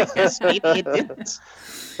I guess maybe it didn't.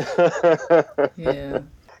 Yeah.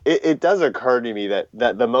 It does occur to me that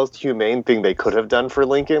the most humane thing they could have done for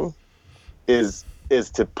Lincoln is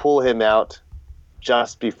to pull him out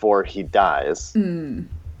just before he dies. And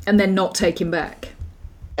then not take him back.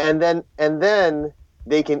 And then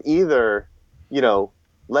they can either,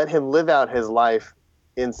 let him live out his life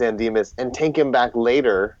in San Dimas and take him back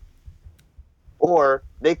later Or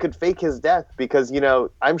they could fake his death because,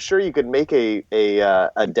 I'm sure you could make a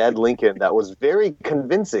dead Lincoln that was very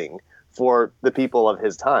convincing for the people of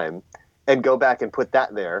his time and go back and put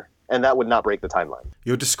that there, and that would not break the timeline.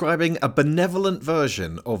 You're describing a benevolent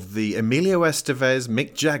version of the Emilio Estevez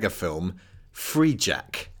Mick Jagger film, Free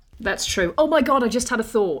Jack. That's true. Oh my God, I just had a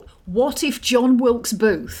thought. What if John Wilkes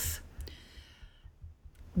Booth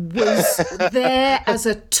was there as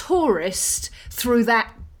a tourist through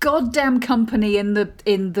that goddamn company in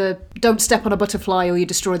the Don't Step on a Butterfly or You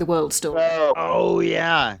Destroy the World story? Oh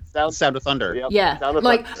yeah. Sound of Thunder. Yep. Yeah. Sound of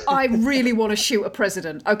Like, Thunder. I really want to shoot a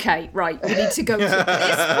president. Okay, right. You need to go to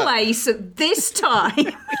this place at this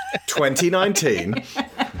time. 2019.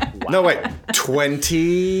 No, wait.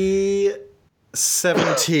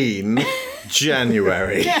 2017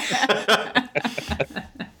 January.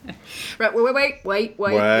 Right, wait.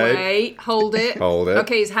 Hold it. Hold it.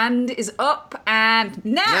 Okay, his hand is up and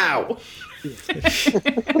now. There is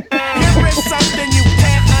something you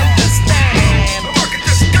can't understand.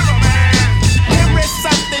 There is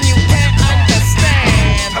something you can't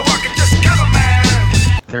understand.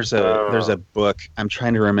 There's a book. I'm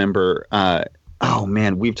trying to remember. Oh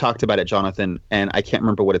man, we've talked about it, Jonathan, and I can't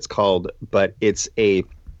remember what it's called, but it's a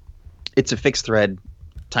fixed thread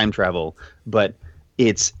time travel, but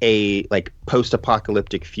it's a like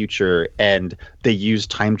post-apocalyptic future, and they use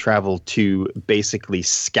time travel to basically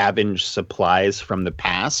scavenge supplies from the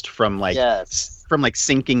past, from like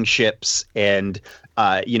sinking ships and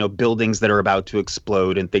buildings that are about to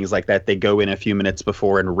explode and things like that. They go in a few minutes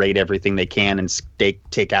before and raid everything they can and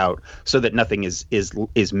take out so that nothing is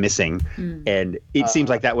missing. And it seems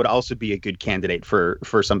like that would also be a good candidate for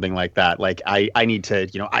something like that. Like I need to,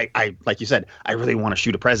 I like you said, I really want to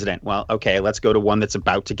shoot a president. Well, okay, let's go to one that's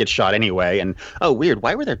about to get shot anyway. And oh, weird,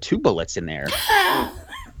 why were there 2 bullets in there?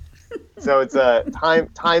 So it's a time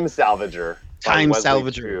salvager. Time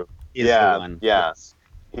salvager is the one. Yes.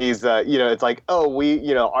 He's, it's like,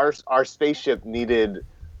 our spaceship needed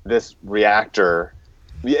this reactor.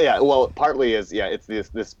 Yeah, well, partly is, it's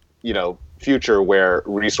this future where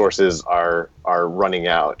resources are running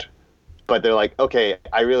out. But they're like, okay,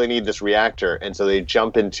 I really need this reactor. And so they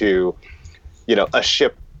jump into,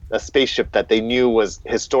 a spaceship that they knew was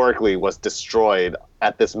destroyed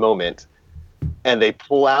at this moment. And they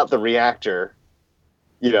pull out the reactor,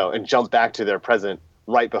 and jump back to their present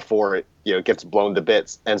right before it gets blown to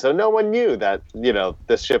bits. And so no one knew that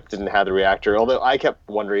this ship didn't have the reactor, although I kept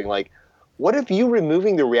wondering, like, what if you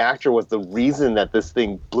removing the reactor was the reason that this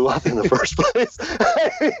thing blew up in the first place?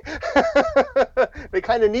 They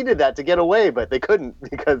kind of needed that to get away, but they couldn't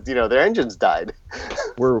because their engines died.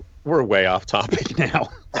 We're way off topic now.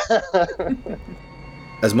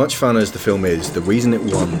 As much fun as the film is, the reason it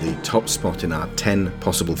won the top spot in our 10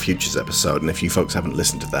 Possible Futures episode, and if you folks haven't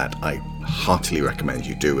listened to that, I heartily recommend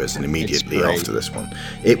you do as an immediately after this one.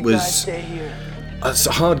 It was it's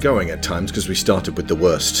hard going at times because we started with the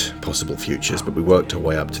worst possible futures, but we worked our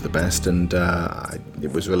way up to the best, and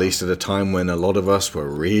it was released at a time when a lot of us were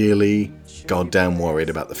really goddamn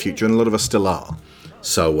worried about the future, and a lot of us still are.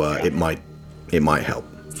 So it might help.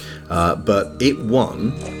 But it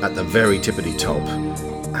won at the very tippity top.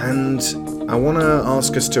 And I want to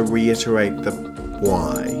ask us to reiterate the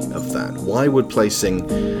why of that. Why would placing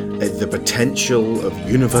the potential of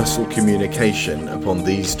universal communication upon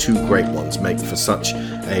these 2 great ones make for such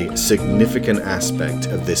a significant aspect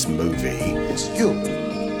of this movie? It's you.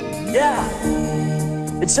 Yeah.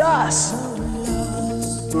 It's us.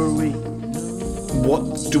 Who are we?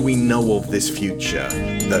 What do we know of this future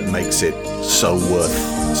that makes it so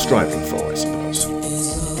worth striving for, I suppose?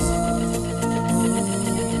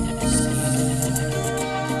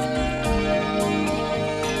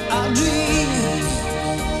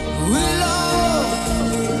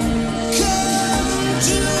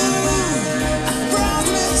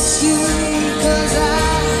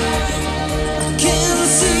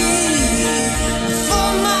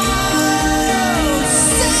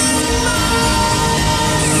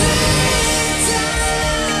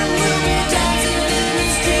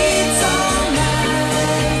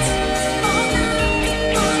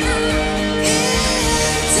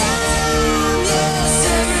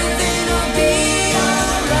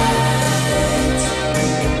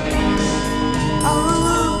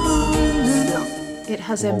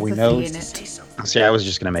 Has empathy in it. See, I was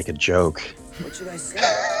just going to make a joke. What should I say?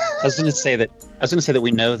 I was going to say that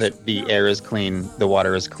we know that the air is clean, the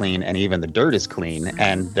water is clean, and even the dirt is clean,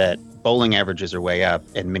 and that bowling averages are way up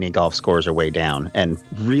and mini golf scores are way down, and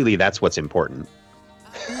really that's what's important.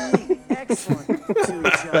 Excellent.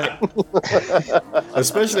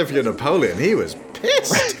 Especially if you're Napoleon, he was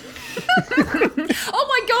pissed. Oh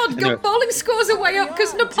my God, bowling scores are way up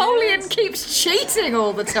because Napoleon keeps cheating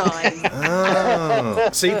all the time. Oh.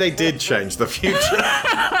 See, they did change the future.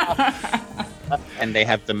 And they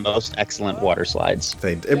have the most excellent water slides.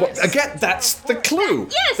 Again, that's the clue.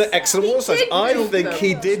 Yes, the excellent water slides. I build think them.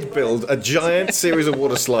 he did build a giant series of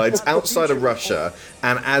water slides outside of Russia,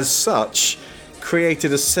 and as such,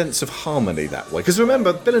 created a sense of harmony that way. Because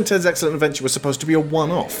remember, Bill and Ted's Excellent Adventure was supposed to be a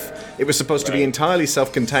one-off. It was supposed to be entirely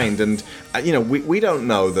self-contained, and we don't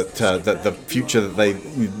know that that the future that they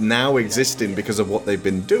now exist in because of what they've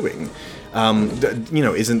been doing,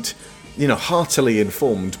 isn't heartily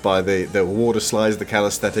informed by the water slides, the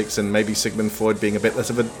calisthenics, and maybe Sigmund Freud being a bit less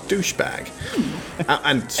of a douchebag.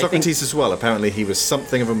 And Socrates as well. Apparently, he was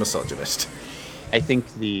something of a misogynist. I think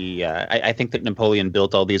I think that Napoleon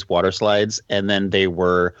built all these water slides, and then they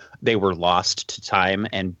were lost to time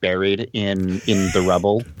and buried in the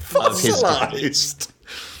rubble of his Fossilized.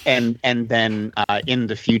 And then in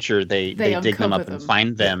the future they dig them up and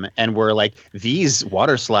find them, and we're like, these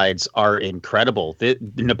water slides are incredible.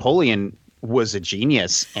 Napoleon was a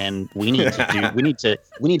genius, and we need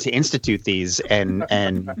to institute these,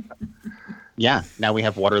 and yeah, now we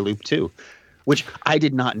have Waterloop too. Which I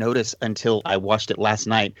did not notice until I watched it last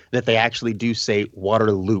night, that they actually do say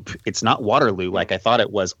Waterloop. It's not Waterloo like I thought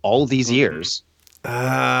it was all these years.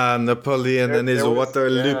 Napoleon and his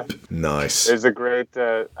Waterloop. Yeah. Nice. There's a great,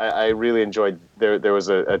 I really enjoyed, there was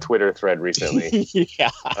a Twitter thread recently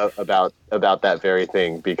about that very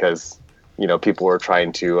thing, because, people were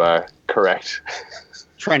trying to correct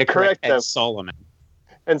Ed Solomon.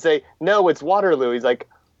 And say, no, it's Waterloo. He's like,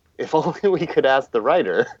 if only we could ask the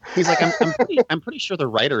writer. He's like, I'm pretty sure the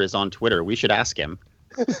writer is on Twitter. We should ask him.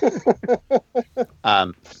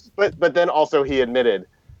 But then also he admitted,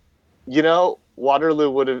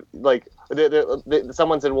 Waterloo would have, like,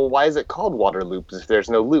 someone said, well, why is it called Waterloop if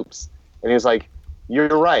there's no loops? And he was like, you're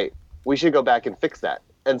right. We should go back and fix that.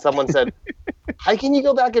 And someone said, how can you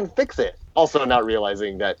go back and fix it? Also not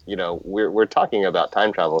realizing that, we're talking about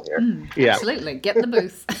time travel here. Yeah. Absolutely. Get in the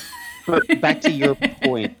booth. But back to your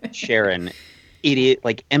point, Sharon, it is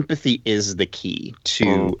like empathy is the key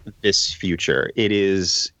to this future. It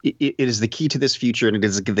is the key to this future, and it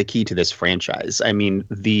is the key to this franchise. I mean,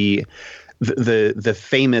 the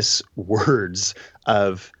famous words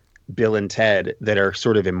of Bill and Ted that are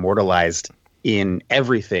sort of immortalized in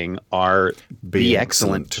everything are be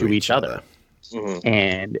excellent to each other. Mm-hmm.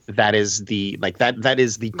 And that is that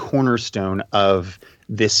is the cornerstone of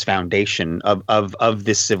this foundation of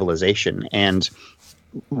this civilization. And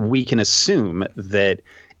we can assume that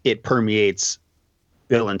it permeates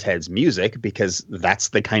Bill and Ted's music because that's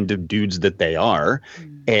the kind of dudes that they are.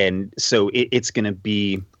 And so it's going to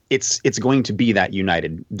be that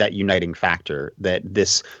uniting factor, that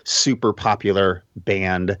this super popular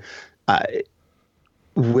band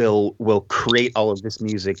will create all of this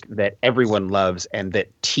music that everyone loves and that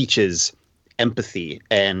teaches empathy,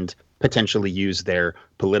 and potentially use their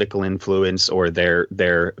political influence or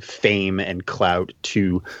their fame and clout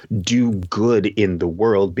to do good in the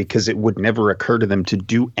world, because it would never occur to them to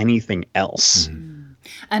do anything else.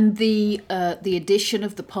 And the addition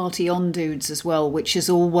of the Party On dudes as well, which has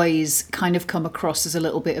always kind of come across as a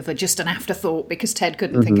little bit of just an afterthought because Ted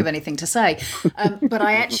couldn't think of anything to say. But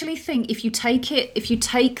I actually think if you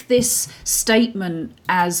take this statement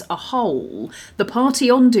as a whole, the Party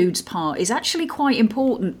On dudes part is actually quite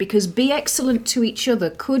important, because be excellent to each other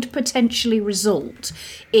could potentially result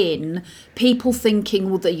in people thinking,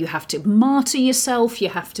 well, that you have to martyr yourself, you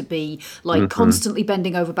have to be like constantly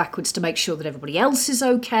bending over backwards to make sure that everybody else is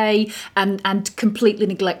okay, and completely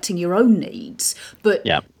neglecting your own needs. But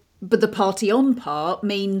the Party On part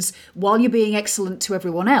means while you're being excellent to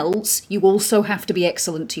everyone else, you also have to be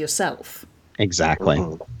excellent to yourself. Exactly.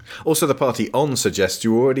 Also, the Party On suggests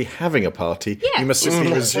you're already having a party. Yeah. You must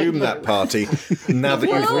simply resume that party now that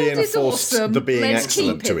you've reinforced awesome. the being Let's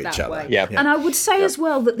excellent keep to it each that other. way. Yeah. And I would say as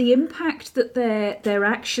well that the impact that their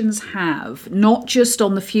actions have, not just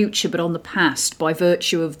on the future but on the past, by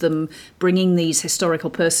virtue of them bringing these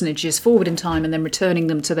historical personages forward in time and then returning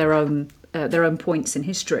them to their own points in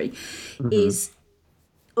history, is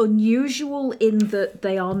unusual in that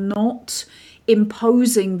they are not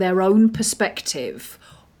imposing their own perspective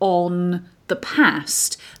on the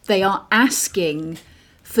past. They are asking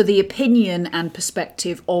for the opinion and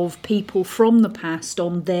perspective of people from the past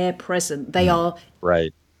on their present. They are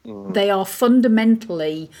They are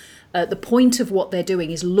fundamentally, the point of what they're doing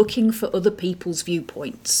is looking for other people's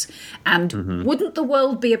viewpoints. And wouldn't the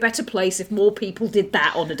world be a better place if more people did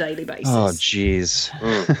that on a daily basis? Oh, jeez.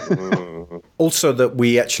 Also, that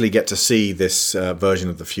we actually get to see this version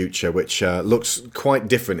of the future, which looks quite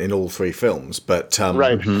different in all three films. But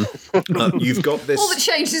you've got this. All that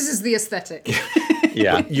changes is the aesthetic.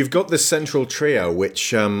 Yeah. You've got this central trio,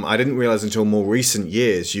 which I didn't realize until more recent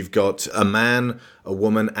years. You've got a man, a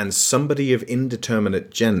woman, and somebody of indeterminate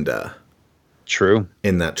gender. True.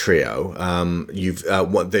 In that trio, you've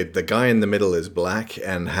the guy in the middle is black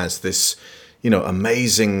and has this,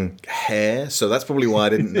 amazing hair. So that's probably why I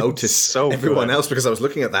didn't notice everyone else, because I was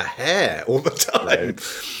looking at that hair all the time.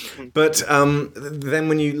 Right. But then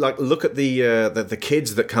when you look at the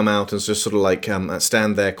kids that come out and just sort of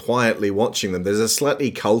stand there quietly watching them, there's a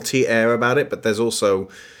slightly culty air about it, but there's also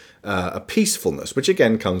a peacefulness, which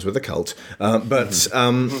again comes with a cult. But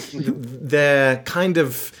they're kind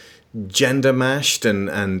of gender mashed and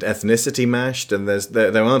ethnicity mashed, and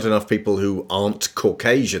there aren't enough people who aren't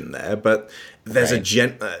Caucasian there, but there's a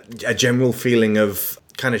general feeling of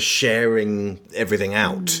kind of sharing everything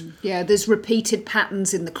out. Yeah, there's repeated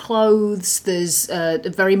patterns in the clothes. There's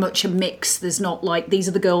very much a mix. There's not like these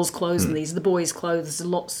are the girls' clothes and these are the boys' clothes. There's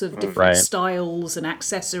lots of different styles and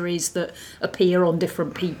accessories that appear on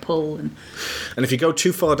different people. And if you go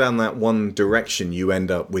too far down that one direction, you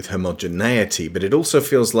end up with homogeneity. But it also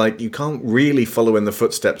feels like you can't really follow in the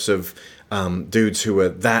footsteps of dudes who are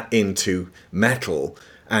that into metal.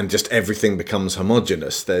 And just everything becomes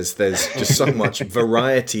homogenous. There's just so much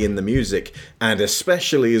variety in the music, and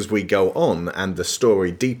especially as we go on and the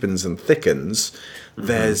story deepens and thickens,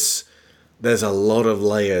 there's a lot of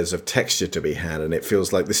layers of texture to be had, and it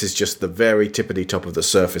feels like this is just the very tippity top of the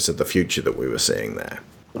surface of the future that we were seeing there.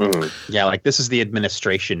 Yeah, like this is the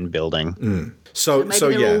administration building. So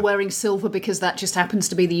maybe they're all wearing silver because that just happens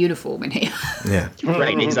to be the uniform in here. Yeah,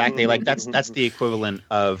 right, exactly. Like that's the equivalent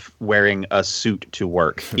of wearing a suit to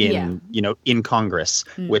work in in Congress.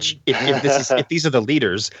 Which if these are the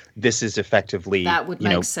leaders, this is effectively that would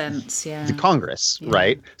make sense. Yeah, the Congress,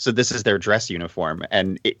 right? So this is their dress uniform,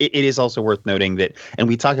 and it is also worth noting that, and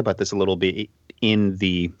we talk about this a little bit in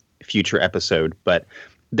the future episode, but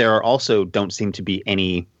there are also don't seem to be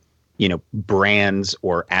any brands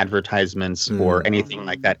or advertisements or anything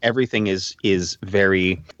like that. Everything is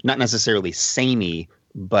very, not necessarily samey,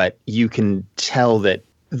 but you can tell that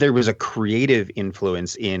there was a creative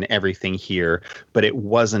influence in everything here, but it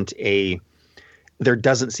wasn't there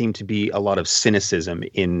doesn't seem to be a lot of cynicism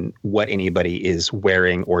in what anybody is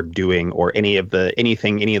wearing or doing or any of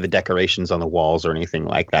the decorations on the walls or anything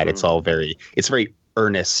like that. It's very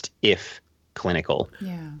earnest, if clinical.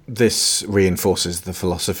 Yeah. This reinforces the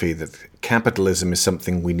philosophy that capitalism is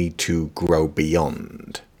something we need to grow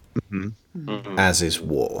beyond, as is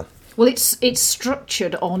war. Well, it's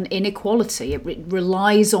structured on inequality. It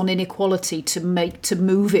relies on inequality to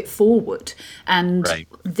move it forward. And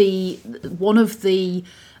one of the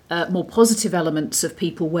more positive elements of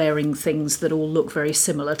people wearing things that all look very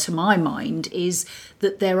similar, to my mind, is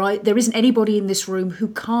that there isn't anybody in this room who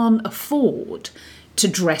can't afford to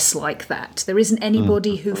dress like that. There isn't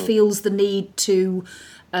anybody who feels the need to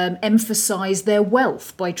emphasize their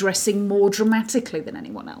wealth by dressing more dramatically than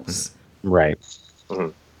anyone else. Right.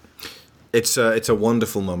 It's a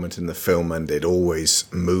wonderful moment in the film, and it always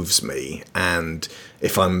moves me. And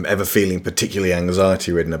if I'm ever feeling particularly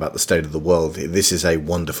anxiety-ridden about the state of the world, this is a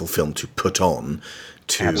wonderful film to put on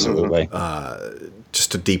to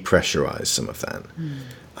just to depressurize some of that.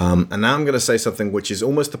 And now I'm going to say something which is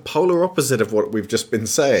almost the polar opposite of what we've just been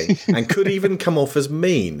saying, and could even come off as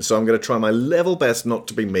mean. So I'm going to try my level best not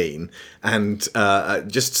to be mean, and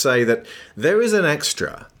just say that there is an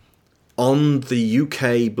extra on the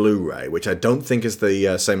UK Blu-ray, which I don't think is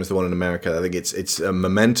the same as the one in America. I think it's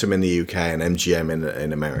Momentum in the UK and MGM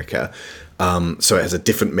in America. So it has a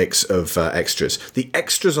different mix of extras. The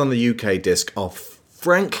extras on the UK disc are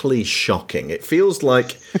frankly shocking. It feels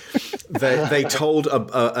like they told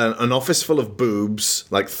an office full of boobs,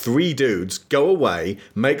 like 3 dudes, go away,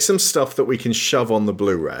 make some stuff that we can shove on the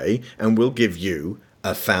Blu-ray, and we'll give you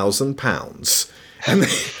 £1,000.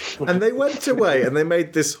 And they went away and they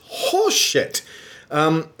made this horse shit,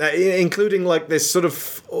 including like this sort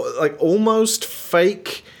of like almost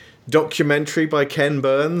fake documentary by Ken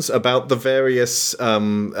Burns about the various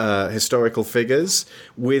historical figures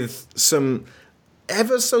with some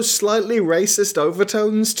ever so slightly racist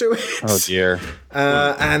overtones to it. Oh dear.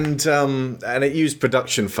 And it used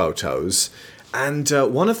production photos, and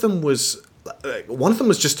one of them was one of them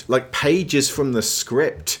was just like pages from the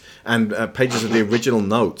script and pages of the original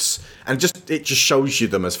notes, and it just shows you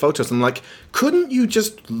them as photos. I'm like, couldn't you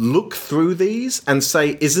just look through these and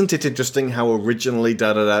say, isn't it interesting how originally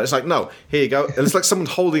da-da-da? It's like, no, here you go. And it's like someone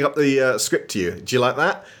holding up the script to you. Do you like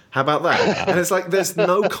that? How about that? And it's like, there's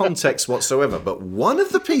no context whatsoever. But one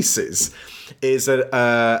of the pieces is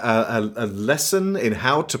a lesson in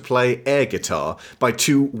how to play air guitar by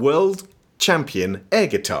two world champion air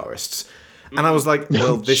guitarists. And I was like,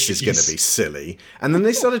 well, this is going to be silly. And then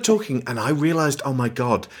they started talking, and I realized, oh my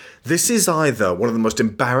God, this is either one of the most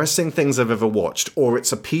embarrassing things I've ever watched, or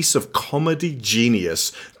it's a piece of comedy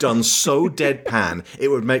genius done so deadpan, it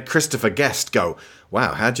would make Christopher Guest go,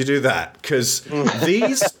 wow, how'd you do that? Because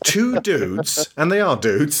these two dudes, and they are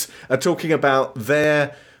dudes, are talking about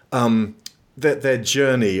their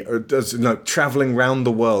journey, traveling around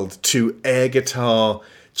the world to air guitar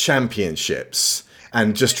championships.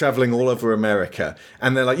 And just traveling all over America.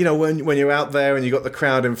 And they're like, when you're out there and you got the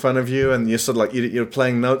crowd in front of you and you're sort of like, you're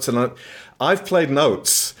playing notes. And I've played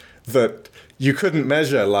notes that you couldn't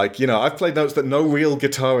measure. Like, I've played notes that no real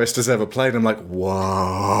guitarist has ever played. I'm like,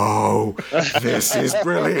 whoa, this is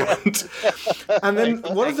brilliant. And then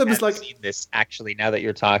one of them is like... seen this, actually, now that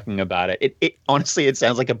you're talking about it. It honestly, it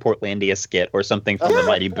sounds like a Portlandia skit or something from the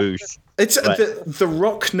Mighty Boosh. It's the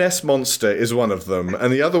Rock Ness Monster is one of them,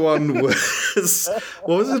 and the other one was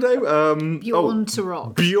what was the name? Bjorn to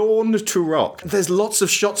Rock. Bjorn to Rock. There's lots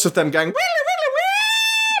of shots of them going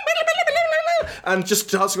and just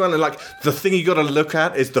dancing around, and like the thing you got to look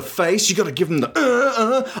at is the face. You got to give them the.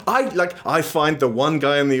 I find the one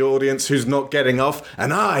guy in the audience who's not getting off,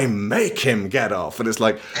 and I make him get off, and it's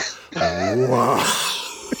like, wow.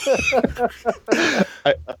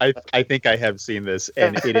 I think I have seen this,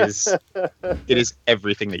 and it is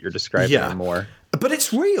everything that you're describing and more. But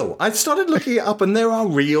it's real. I started looking it up, and there are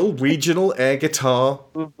real regional air guitar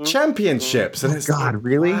championships. And it's God,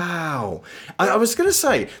 really? Wow. I was going to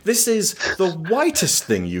say, this is the whitest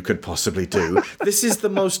thing you could possibly do. This is the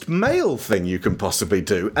most male thing you can possibly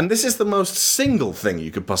do. And this is the most single thing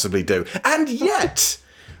you could possibly do. And yet,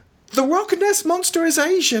 the Rock Ness Monster is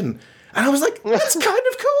Asian. And I was like, that's kind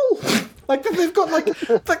of cool. Like, they've got, like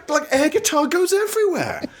air guitar goes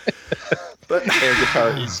everywhere. But air guitar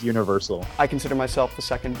is universal. I consider myself the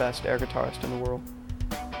second best air guitarist in the world.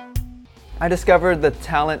 I discovered the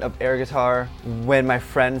talent of air guitar when my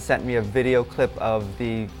friend sent me a video clip of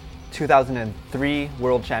the 2003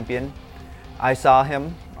 world champion. I saw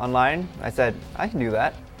him online. I said, I can do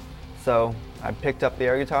that. So I picked up the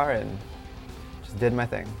air guitar and just did my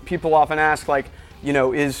thing. People often ask, like,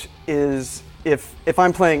 if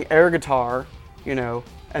I'm playing air guitar,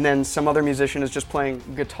 and then some other musician is just playing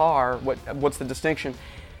guitar, what's the distinction?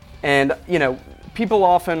 And people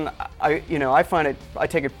often, I find it, I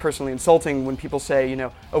take it personally insulting when people say,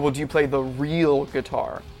 oh, well, do you play the real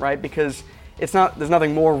guitar, right? Because there's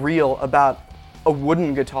nothing more real about a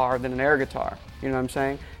wooden guitar than an air guitar. You know what I'm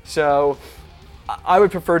saying? So I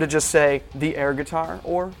would prefer to just say the air guitar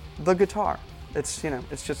or the guitar. It's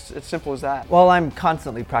it's simple as that. Well, I'm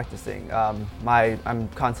constantly practicing. I'm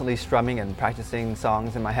constantly strumming and practicing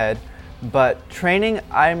songs in my head. But training,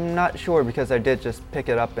 I'm not sure, because I did just pick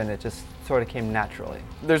it up and it just sort of came naturally.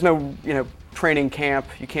 There's no, training camp.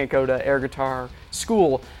 You can't go to air guitar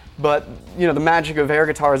school. But, the magic of air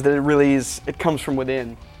guitar is that it comes from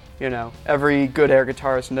within. Every good air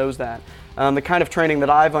guitarist knows that. The kind of training that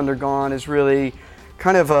I've undergone is really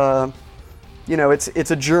kind of a,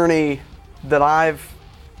 it's a journey that I've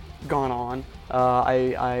gone on.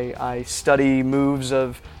 I study moves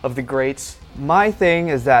of the greats. My thing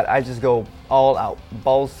is that I just go all out,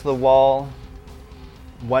 balls to the wall,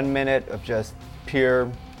 1 minute of just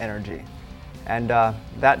pure energy. And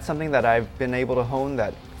that's something that I've been able to hone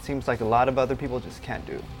that seems like a lot of other people just can't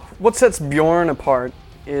do. What sets Bjorn apart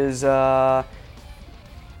is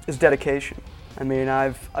dedication. I mean,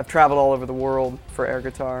 I've traveled all over the world for air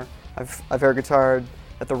guitar. I've air guitared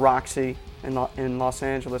at the Roxy in Los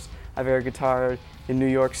Angeles. I've air guitared in New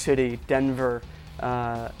York City, Denver,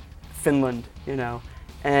 Finland,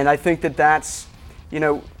 and I think that's,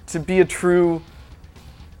 to be a true,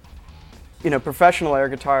 professional air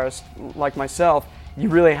guitarist like myself, you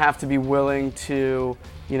really have to be willing to,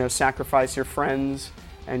 sacrifice your friends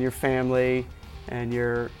and your family and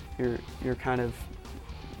your kind of,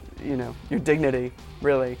 your dignity,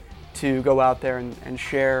 really, to go out there and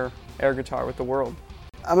share air guitar with the world.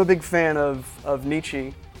 I'm a big fan of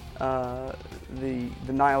Nietzsche, the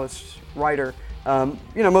nihilist writer,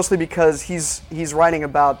 mostly because he's writing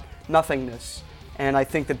about nothingness, and I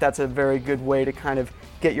think that's a very good way to kind of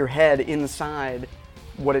get your head inside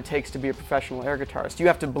what it takes to be a professional air guitarist. You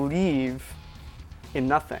have to believe in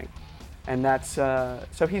nothing, and that's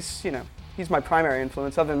so he's my primary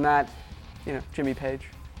influence. Other than that, Jimmy Page.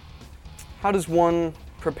 How does one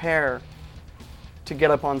prepare to get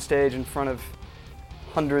up on stage in front of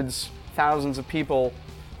hundreds, thousands of people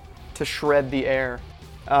to shred the air?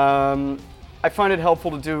 I find it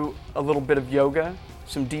helpful to do a little bit of yoga,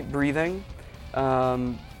 some deep breathing,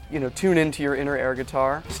 tune into your inner air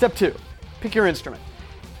guitar. Step 2, pick your instrument.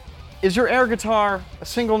 Is your air guitar a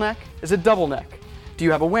single neck? Is it double neck? Do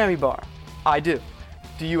you have a whammy bar? I do.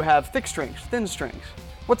 Do you have thick strings, thin strings?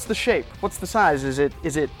 What's the shape? What's the size? Is it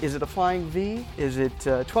a flying V? Is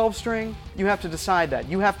it 12 string? You have to decide that.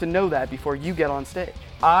 You have to know that before you get on stage.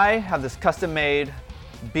 I have this custom-made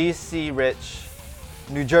BC Rich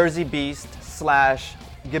New Jersey Beast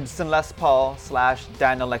 / Gibson Les Paul /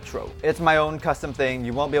 Dan Electro. It's my own custom thing.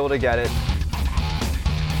 You won't be able to get it.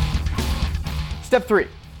 Step 3,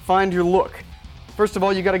 find your look. First of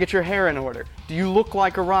all, you got to get your hair in order. Do you look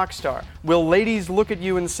like a rock star? Will ladies look at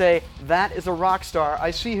you and say, that is a rock star.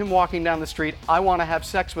 I see him walking down the street. I want to have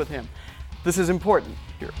sex with him. This is important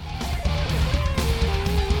here.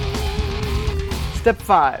 Step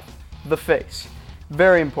 5, the face.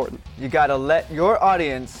 Very important. You gotta let your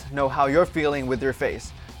audience know how you're feeling with your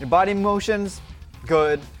face. Your body motions,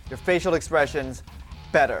 good. Your facial expressions,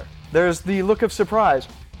 better. There's the look of surprise.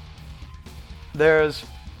 There's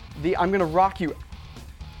the I'm gonna rock you.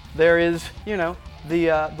 There is,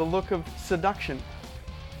 the look of seduction.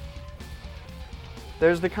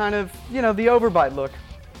 There's the kind of, the overbite look.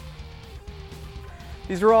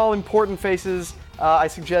 These are all important faces. I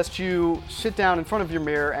suggest you sit down in front of your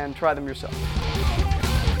mirror and try them yourself.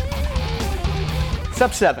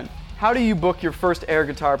 Step 7, how do you book your first air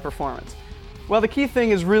guitar performance? Well, the key thing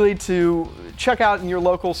is really to check out in your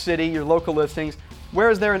local city, your local listings, where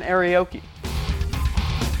is there an karaoke?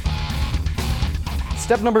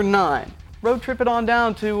 Step number 9, road trip it on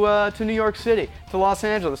down to New York City, to Los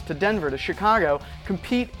Angeles, to Denver, to Chicago.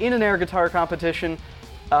 Compete in an air guitar competition.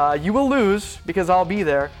 You will lose because I'll be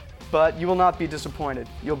there, but you will not be disappointed.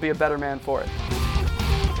 You'll be a better man for it.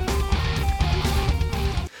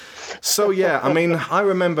 So yeah, I mean, I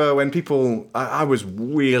remember when I was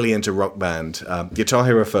really into Rock Band, Guitar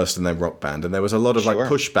Hero first and then Rock Band, and there was a lot of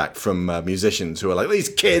pushback from musicians who were like, these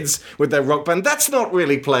kids with their Rock Band, that's not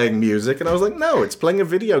really playing music. And I was like, no, it's playing a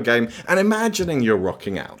video game and imagining you're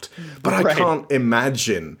rocking out. But I can't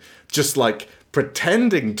imagine just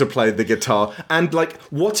pretending to play the guitar and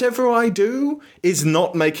whatever I do is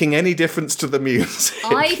not making any difference to the music.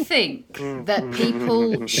 I think that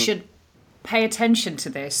people should pay attention to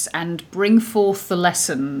this and bring forth the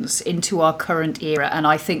lessons into our current era, and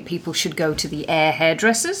I think people should go to the air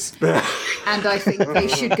hairdressers and I think they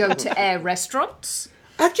should go to air restaurants.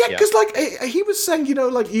 Yeah, because he was saying,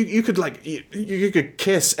 you could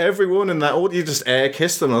kiss everyone in that order. You just air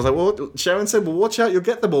kiss them. I was like, well, Sharon said, well, watch out, you'll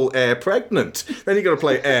get them all air pregnant. Then you got to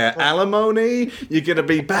play air alimony. You're going to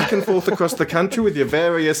be back and forth across the country with your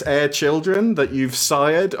various air children that you've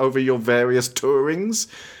sired over your various tourings.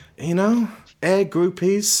 Air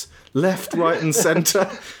groupies, left, right, and centre,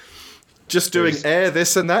 just doing air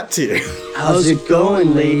this and that to you. How's it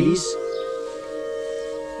going, ladies?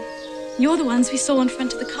 You're the ones we saw in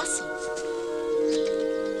front of the castle.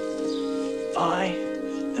 I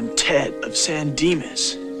am Ted of San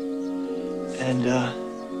Dimas, and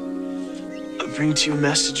I bring to you a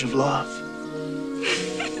message of love.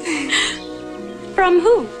 From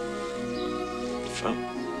who?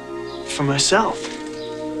 From myself.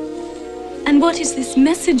 And what is this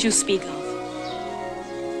message you speak of?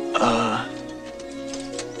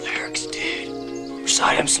 Lyrics, dude.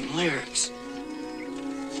 Recite him some lyrics.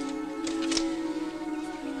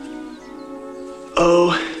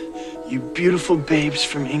 Oh, you beautiful babes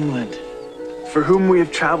from England, for whom we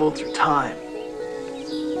have traveled through time.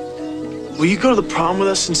 Will you go to the prom with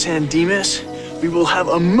us in San Dimas? We will have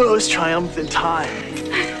a most triumphant time.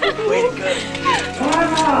 Way to go.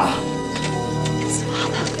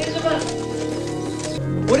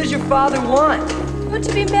 What does your father want? I want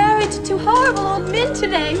to be married to two horrible old men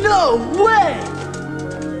today. No way!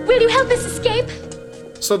 Will you help us escape?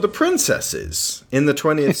 So the princesses in the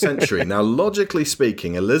 20th century, now logically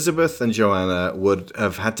speaking, Elizabeth and Joanna would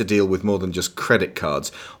have had to deal with more than just credit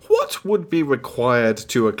cards. What would be required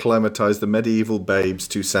to acclimatize the medieval babes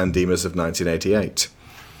to San Dimas of 1988?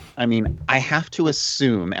 I mean, I have to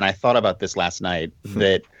assume, and I thought about this last night,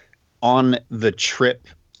 that on the trip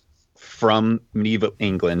from medieval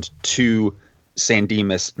England to San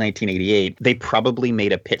Dimas 1988, they probably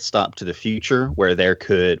made a pit stop to the future where they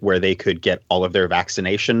could get all of their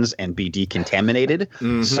vaccinations and be decontaminated,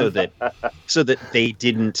 so that they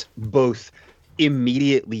didn't both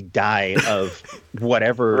immediately die of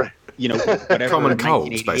whatever whatever common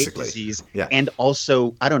colds, basically, disease, and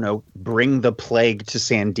also, I don't know, bring the plague to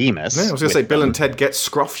San Dimas. Yeah, I was going to say Bill and Ted get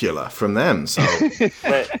scrofula from them, so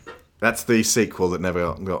that's the sequel that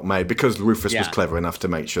never got made because Rufus was clever enough to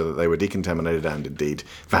make sure that they were decontaminated and indeed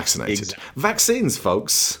vaccinated. Exactly. Vaccines,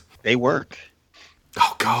 folks. They work.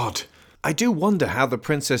 Oh, God. I do wonder how the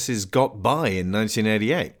princesses got by in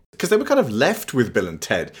 1988. Because they were kind of left with Bill and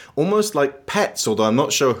Ted, almost like pets, although I'm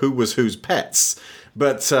not sure who was whose pets.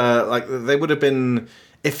 But they would have been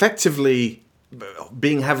effectively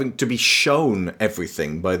having to be shown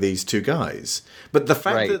everything by these two guys. But the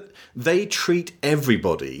fact that they treat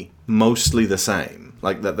everybody mostly the same,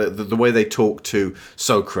 like the way they talk to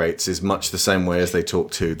Socrates is much the same way as they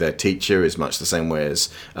talk to their teacher, is much the same way as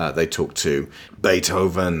they talk to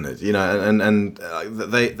Beethoven, and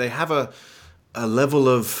they have a level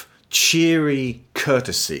of cheery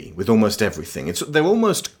courtesy with almost everything. They're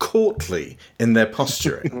almost courtly in their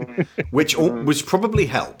posturing, which probably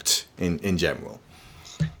helped in general.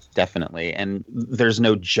 Definitely. And there's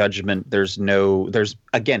no judgment. There's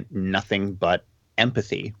again, nothing but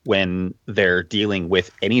empathy when they're dealing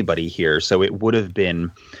with anybody here. So it would have been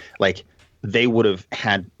like they would have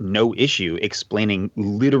had no issue explaining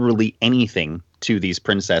literally anything to these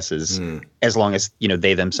princesses as long as,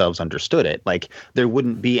 they themselves understood it. Like there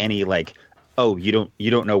wouldn't be any like, oh, you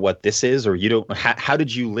don't know what this is, or you don't. How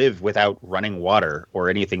did you live without running water or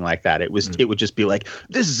anything like that? It would just be like,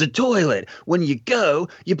 this is a toilet. When you go,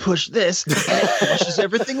 you push this, and it flushes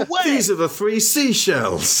everything away. These are the 3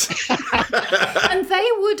 seashells. And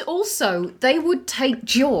they would take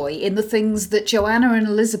joy in the things that Joanna and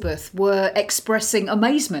Elizabeth were expressing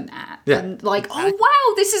amazement at, and like, oh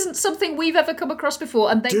wow, this isn't something we've ever come across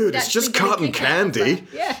before. And they dude, it's just cotton candy.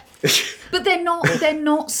 Yeah. But they're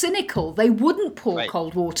not cynical. They wouldn't pour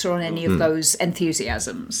cold water on any of those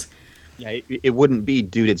enthusiasms. Yeah, it wouldn't be,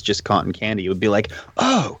 dude, it's just cotton candy. It would be like,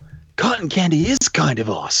 oh, cotton candy is kind of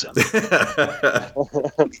awesome.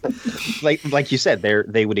 like you said,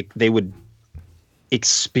 they would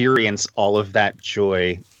experience all of that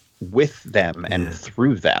joy with them and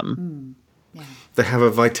through them. They have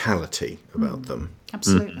a vitality about them.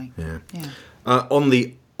 Absolutely. Yeah. On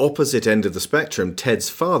the opposite end of the spectrum, Ted's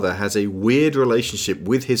father has a weird relationship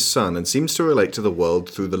with his son and seems to relate to the world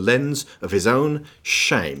through the lens of his own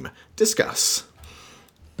shame. Discuss.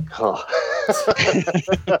 Oh,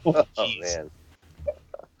 man.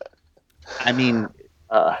 I mean,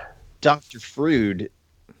 Dr. Froude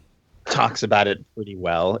talks about it pretty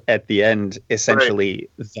well at the end, essentially,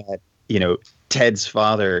 that, Ted's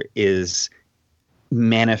father is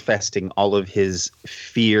manifesting all of his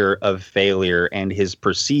fear of failure and his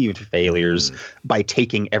perceived failures by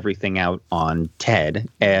taking everything out on Ted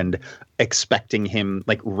and expecting him,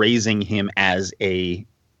 like raising him as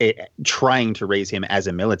trying to raise him as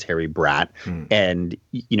a military brat. And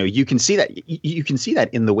you can see that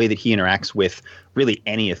in the way that he interacts with really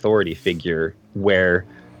any authority figure, where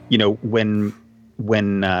when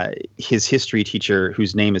his history teacher,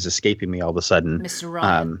 whose name is escaping me all of a sudden, Mr.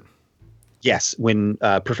 Ryan. Yes, when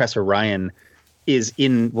Professor Ryan is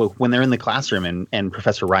when they're in the classroom and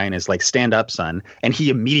Professor Ryan is like, stand up, son. And he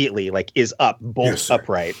immediately like is up, bolt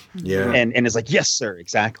upright. Yeah. And is like, yes, sir,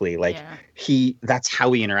 exactly. Like that's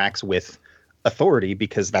how he interacts with authority,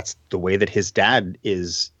 because that's the way that his dad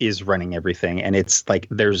is running everything. And it's like,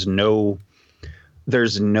 there's no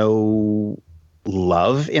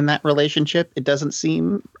love in that relationship. It doesn't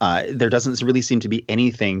seem, there doesn't really seem to be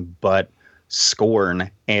anything but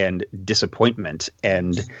scorn and disappointment,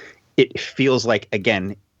 and it feels like,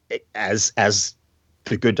 again, as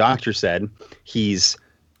the good doctor said, he's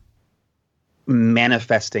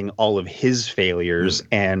manifesting all of his failures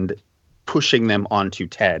and pushing them onto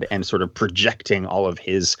Ted and sort of projecting all of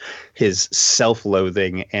his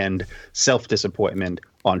self-loathing and self-disappointment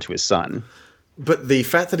onto his son. But the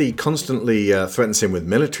fact that he constantly threatens him with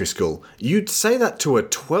military school, you'd say that to a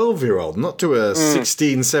 12-year-old, not to a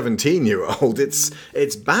 16, 17-year-old.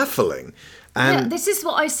 It's baffling. And this is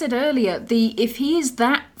what I said earlier. If he is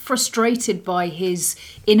that frustrated by his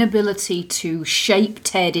inability to shape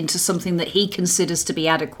Ted into something that he considers to be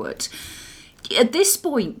adequate, at this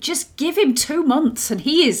point, just give him 2 months and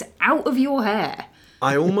he is out of your hair.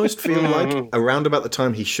 I almost feel like around about the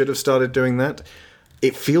time he should have started doing that,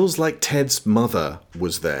 it feels like Ted's mother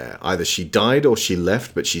was there. Either she died or she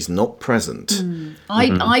left, but she's not present.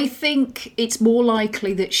 I think it's more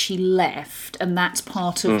likely that she left, and that's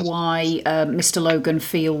part of why Mr. Logan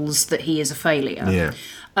feels that he is a failure. Yeah.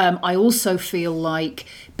 I also feel like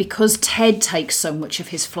because Ted takes so much of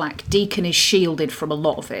his flack, Deacon is shielded from a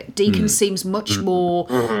lot of it. Deacon seems much more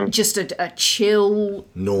just a chill,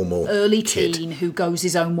 normal early kid. teen who goes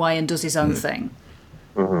his own way and does his own thing.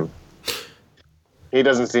 He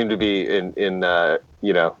doesn't seem to be in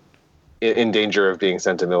danger of being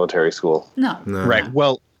sent to military school. No. Right.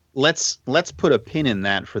 Well, let's put a pin in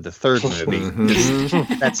that for the third movie.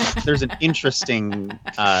 There's an interesting,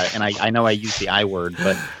 and I know I use the I word,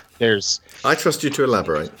 but I trust you to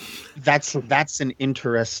elaborate. That's an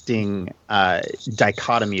interesting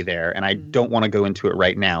dichotomy there, and I don't want to go into it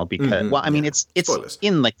right now because, well, I mean, it's Spoilers.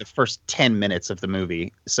 in like the first 10 minutes of the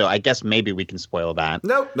movie, so I guess maybe we can spoil that.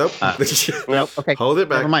 Nope. Nope. Okay. Hold it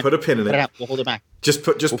back. Never mind. Put a pin in Put it. out. We'll hold it back. Just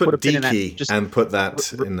put a pin in that. Deaky and put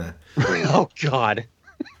that in there. Oh God.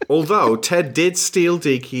 Although Ted did steal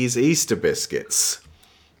Deaky's Easter biscuits.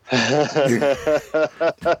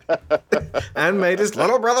 And made his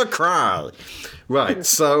little brother cry. Right,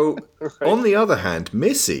 so on the other hand,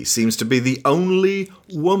 Missy seems to be the only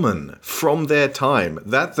woman from their time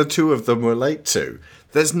that the two of them relate to.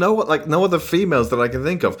 There's no other females that I can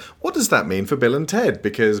think of. What does that mean for Bill and Ted?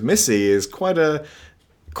 Because Missy is quite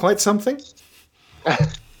something.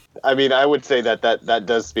 I mean, I would say that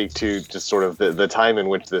does speak to just sort of the time in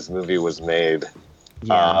which this movie was made.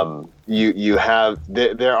 Yeah. You have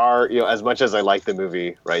there are, as much as I like the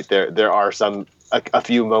movie, right, there are a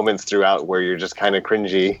few moments throughout where you're just kind of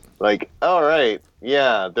cringy, like, all right,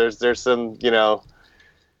 yeah, there's some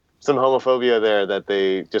some homophobia there that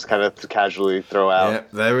they just kind of casually throw out. Yeah,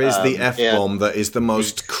 there is the F-bomb that is the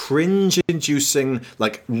most cringe-inducing,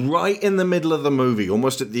 like right in the middle of the movie,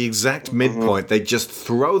 almost at the exact midpoint. They just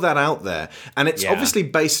throw that out there. And it's obviously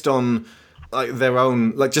based on like their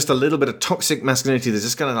own, like just a little bit of toxic masculinity that's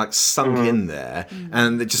just kind of like sunk in there,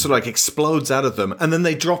 and it just sort of like explodes out of them, and then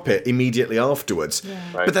they drop it immediately afterwards. Yeah.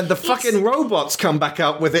 Right. But then the fucking robots come back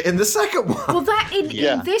out with it in the second one. Well, that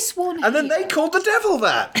in this one, and then they called the devil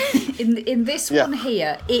that. in this one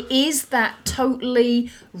here, it is that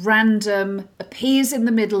totally random, appears in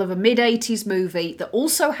the middle of a mid-80s movie that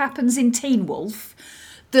also happens in Teen Wolf,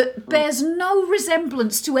 that bears no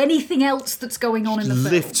resemblance to anything else that's going on in the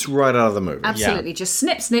film. Lifts right out of the movie. Absolutely, just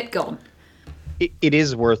snip, snip, gone. It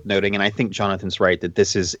is worth noting, and I think Jonathan's right, that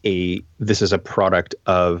this is a product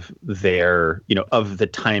of their, of the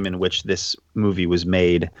time in which this movie was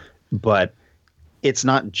made. But it's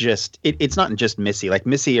not just Missy. Like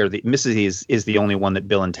Missy is the only one that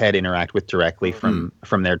Bill and Ted interact with directly from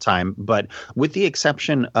their time. But with the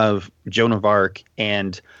exception of Joan of Arc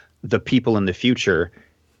and the people in the future,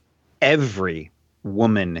 every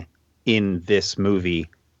woman in this movie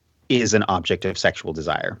is an object of sexual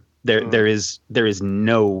desire. There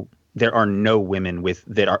are no women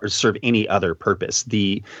that serve any other purpose.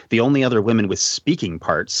 The only other women with speaking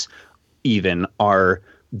parts even are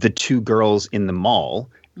the two girls in the mall,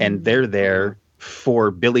 and they're there for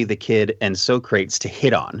Billy the Kid and Socrates to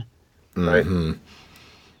hit on. Right.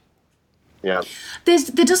 Yeah.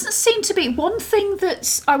 There doesn't seem to be one thing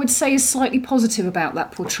that I would say is slightly positive about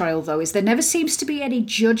that portrayal, though, is there never seems to be any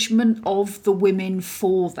judgment of the women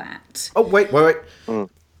for that. Oh, wait.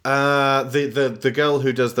 The girl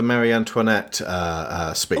who does the Marie Antoinette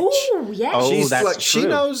speech. Oh, yes. She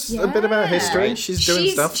knows a bit about history. She's doing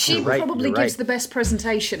stuff. She probably gives the best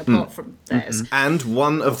presentation apart from theirs. And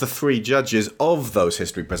one of the three judges of those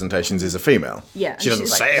history presentations is a female. Yeah, she doesn't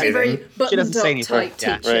say anything. She doesn't say anything. Type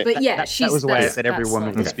teacher, right. But yeah, that was why I said every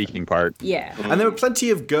woman with a speaking part. Yeah, and there were plenty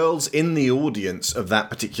of girls in the audience of that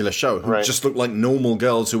particular show who just look like normal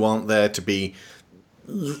girls who aren't there to be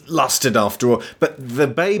lusted after all, but the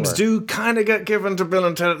babes do kind of get given to Bill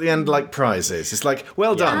and Ted at the end like prizes. It's like,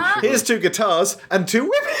 well done, here's 2 guitars and 2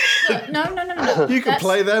 women. No. You can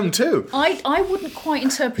play them too. I wouldn't quite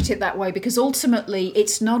interpret it that way, because ultimately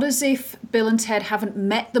it's not as if Bill and Ted haven't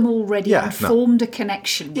met them already and formed a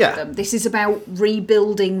connection with them. This is about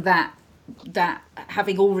rebuilding that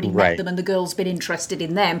having already met them and the girl's been interested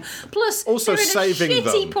in them. Plus, also they're in saving a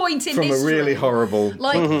shitty them point in from a really history. horrible.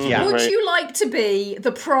 Like, would you like to be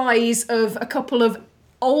the prize of a couple of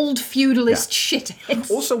old feudalist shitheads?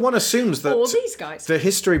 Also, one assumes that or these guys. The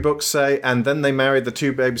history books say, and then they married the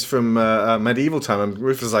 2 babes from medieval time, and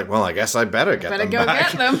Ruth was like, well, I guess I better get them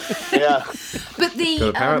back. Get them. Yeah. But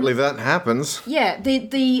apparently that happens. Yeah,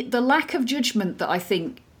 the lack of judgment that I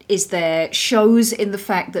think is there shows in the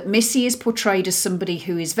fact that Missy is portrayed as somebody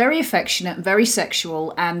who is very affectionate and very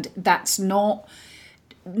sexual, and that's not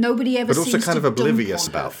nobody ever But also seems kind to of oblivious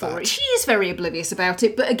dunk on her about for that. it. She is very oblivious about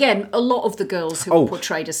it, but again, a lot of the girls who are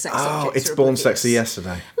portrayed as sex objects It's are Born oblivious. Sexy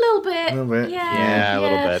Yesterday. A little bit. Yeah, a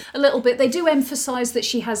little bit. A little bit. They do emphasise that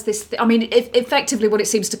she has this... effectively what it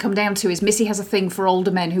seems to come down to is Missy has a thing for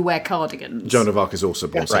older men who wear cardigans. Joan of Arc is also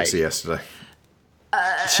Born Sexy Yesterday.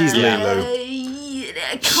 She's Lulu.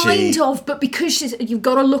 Kind of, but because you've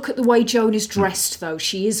got to look at the way Joan is dressed, though.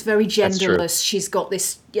 She is very That's true. genderless. She's got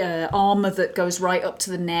this armour that goes right up to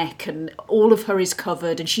the neck, and all of her is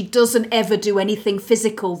covered, and she doesn't ever do anything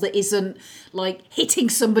physical that isn't, like, hitting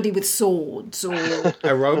somebody with swords or...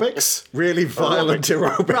 Aerobics? Really violent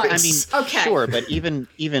aerobics. Right. I mean, Okay. sure, but even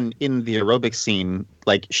in the aerobic scene,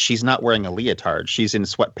 like, she's not wearing a leotard. She's in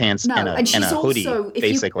sweatpants No, and she's a hoodie, also,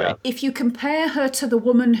 basically. if you compare her to the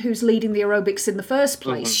woman who's leading the aerobics in the first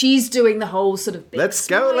place, she's doing the whole sort of big Let's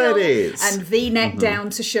go, smile ladies. and V-neck down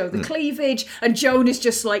to show the cleavage, and Joan is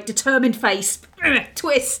just like determined face,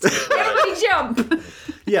 twist, everybody jump.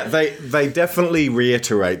 Yeah, they definitely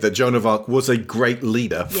reiterate that Joan of Arc was a great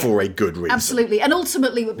leader for a good reason. Absolutely, and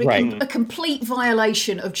ultimately would be Right. a complete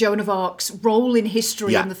violation of Joan of Arc's role in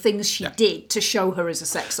history Yeah. and the things she did to show her as a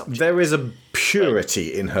sex object. There is a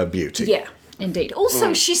purity in her beauty. Yeah, indeed.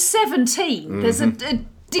 Also, she's 17. There's a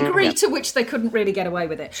degree to which they couldn't really get away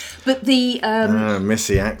with it. But the...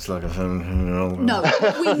 Missy acts like a 17-year-old. No,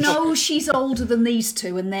 we know she's older than these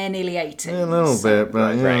two, and they're nearly 18. A little bit,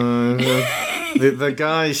 but the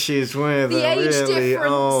guys she's with The are age really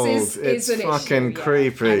difference old. is It's an fucking issue,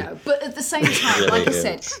 creepy. But at the same time, like I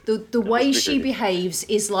said, the way she behaves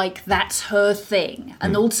is like that's her thing,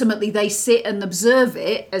 and ultimately they sit and observe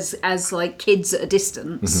it as like kids at a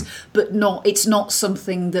distance, but it's not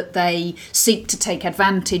something that they seek to take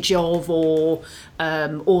advantage of or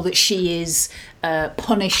that she is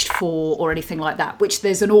punished for or anything like that, which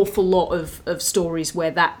there's an awful lot of stories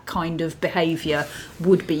where that kind of behaviour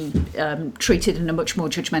would be treated in a much more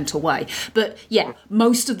judgmental way. But yeah,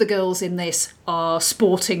 most of the girls in this are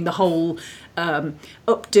sporting the whole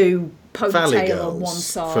updo Valley ponytail girls on one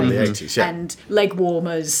side from the 80s, yeah. and leg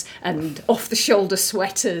warmers and off the shoulder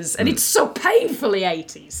sweaters, and it's so painfully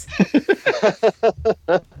 80s.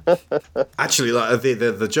 Actually, like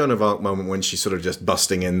the Joan of Arc moment when she's sort of just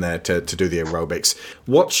busting in there to do the aerobics.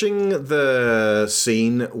 Watching the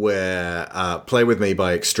scene where Play With Me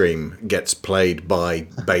by Extreme gets played by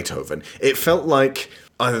Beethoven, it felt like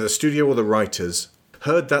either the studio or the writers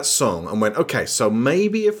heard that song and went, okay, so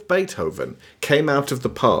maybe if Beethoven came out of the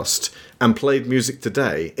past and played music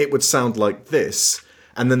today, it would sound like this.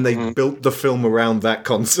 And then they built the film around that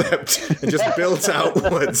concept and just built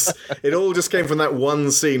outwards. It all just came from that one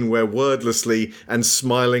scene where wordlessly and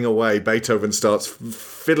smiling away, Beethoven starts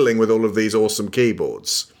fiddling with all of these awesome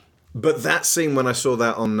keyboards. But that scene, when I saw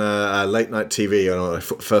that on late night TV, when I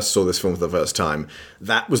first saw this film for the first time,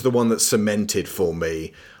 that was the one that cemented for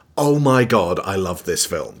me, oh my God, I love this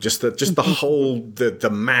film. Just the whole, the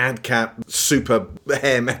madcap, super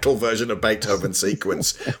hair metal version of Beethoven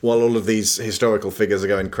sequence, while all of these historical figures are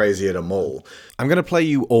going crazy at a mall. I'm going to play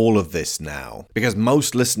you all of this now, because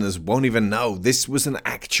most listeners won't even know this was an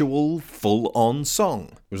actual full-on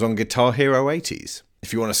song. It was on Guitar Hero 80s.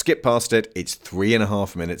 If you want to skip past it, it's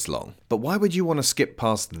 3.5 minutes long. But why would you want to skip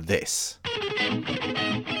past this?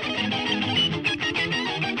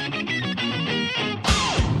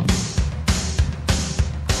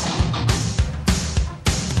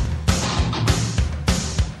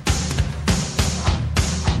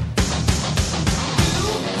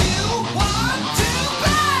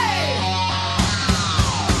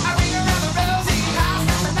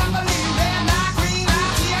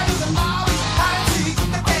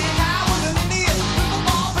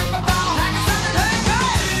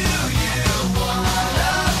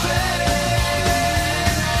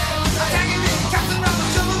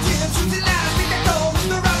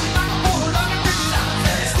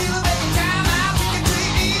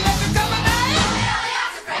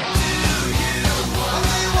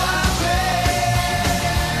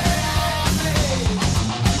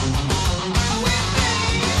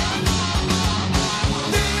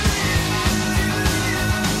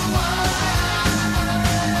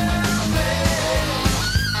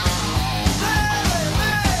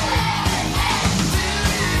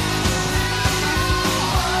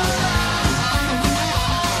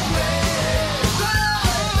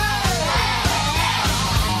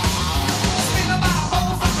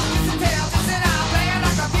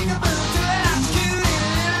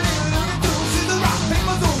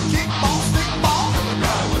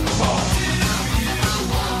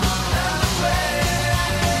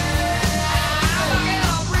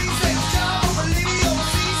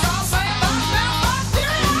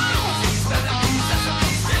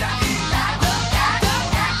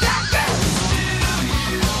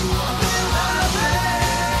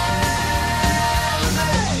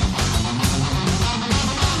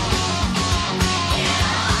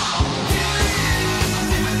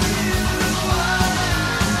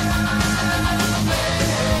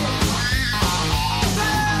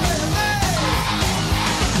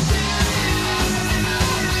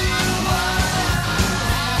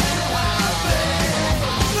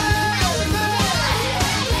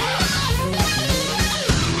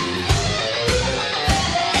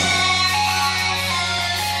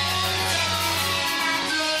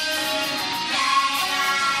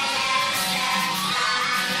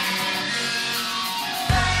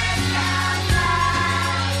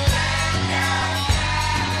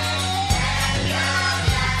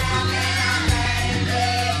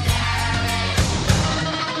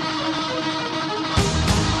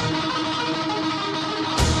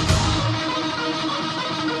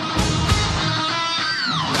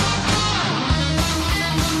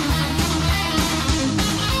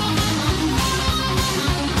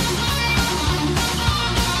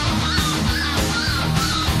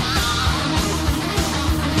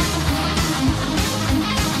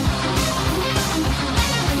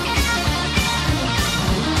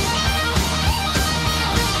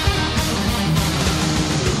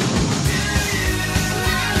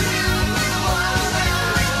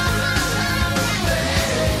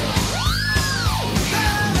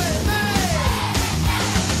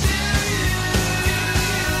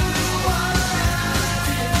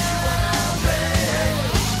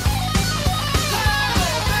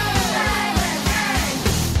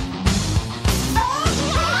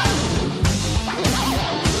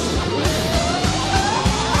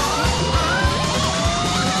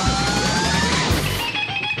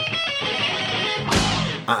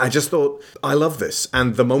 I just thought, I love this.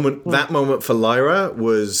 And the moment, that moment for Lyra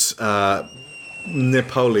was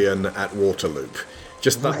Napoleon at Waterloo.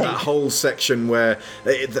 Just that whole section where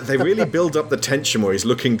they really build up the tension, where he's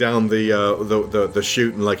looking down the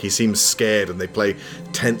chute and like he seems scared, and they play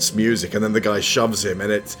tense music, and then the guy shoves him,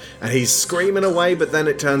 and he's screaming away, but then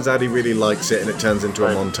it turns out he really likes it, and it turns into a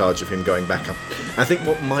montage of him going back up. I think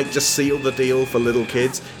what might just seal the deal for little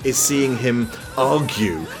kids is seeing him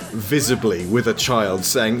argue visibly with a child,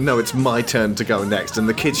 saying, "No, it's my turn to go next," and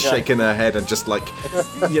the kid's shaking her head and just like,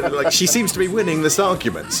 like she seems to be winning this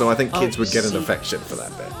argument. So I think kids would get an affection for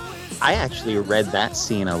that bit. I actually read that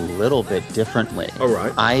scene a little bit differently. All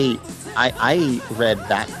right. I read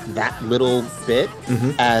that little bit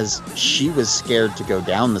as she was scared to go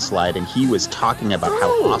down the slide, and he was talking about how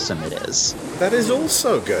awesome it is. That is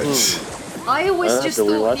also good. I always just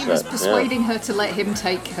thought he was persuading her to let him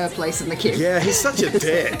take her place in the queue. Yeah, he's such a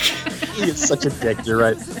dick. He is such a dick. You're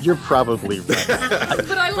right. You're probably right.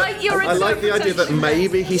 But I like your I like the idea that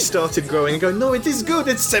maybe he started growing and going, "No, it is good.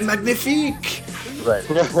 It's magnifique." Right.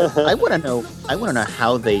 I want to know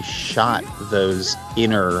how they shot those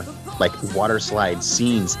inner water slide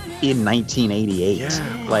scenes in 1988.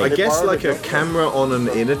 Yeah. I guess like a camera on an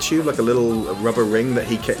inner tube, like a little rubber ring that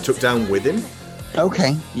he took down with him.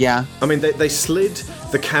 Okay, yeah. I mean, they slid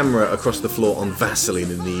the camera across the floor on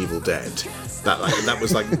Vaseline in The Evil Dead. That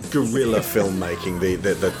was like guerrilla filmmaking,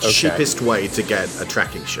 the cheapest way to get a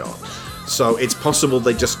tracking shot. So it's possible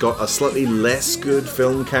they just got a slightly less good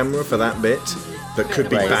film camera for that bit that could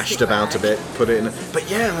be bashed about a bit, put it in.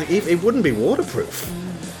 But yeah, it wouldn't be waterproof.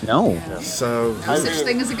 No. So no such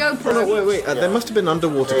thing as a GoPro. No, wait. There must have been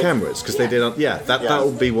underwater cameras because they did. That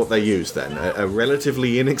will be what they used then. A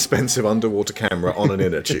relatively inexpensive underwater camera on an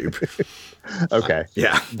inner tube. Okay.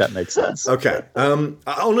 Yeah, that makes sense. Okay.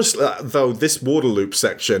 Honestly, though, this Waterloop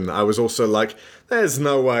section, I was also like, there's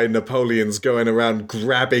no way Napoleon's going around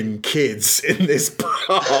grabbing kids in this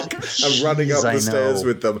park and running up the stairs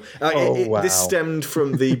with them. Wow. This stemmed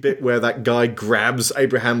from the bit where that guy grabs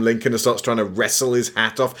Abraham Lincoln and starts trying to wrestle his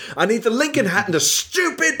hat off. I need the Lincoln hat and a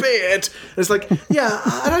stupid beard. And it's like, yeah,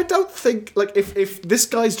 I don't think, if this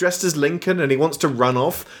guy's dressed as Lincoln and he wants to run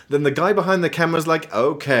off, then the guy behind the camera's like,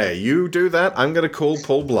 okay, you do that, I'm going to call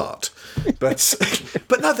Paul Blart.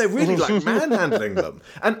 But no, they're really manhandling them.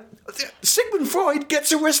 And Sigmund Freud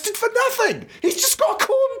gets arrested for nothing. He's just got a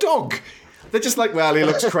corn dog. They're just like, well, he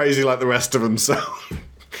looks crazy like the rest of them, so...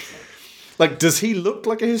 does he look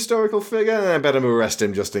like a historical figure? I better arrest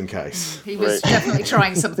him just in case. He was definitely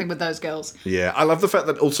trying something with those girls. Yeah, I love the fact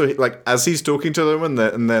that also, as he's talking to them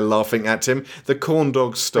and they're laughing at him, the corn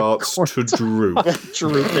dog starts to droop.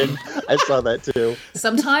 Drooping. I saw that too.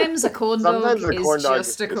 Sometimes a corn dog is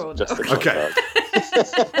just a corn dog. Okay.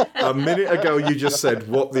 A minute ago, you just said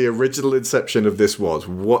what the original inception of this was.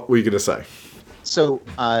 What were you going to say? So,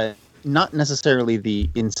 not necessarily the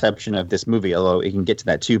inception of this movie, although it can get to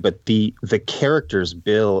that too, but the characters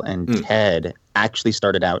Bill and Ted actually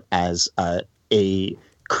started out as a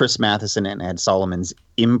Chris Matheson and Ed Solomon's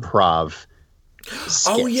improv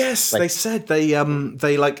skit. Oh yes, they said they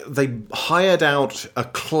hired out a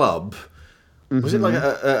club. Was it like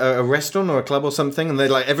a restaurant or a club or something? And they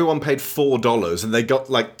everyone paid $4 and they got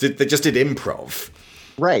they just did improv.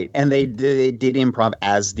 Right, and they did improv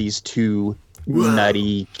as these two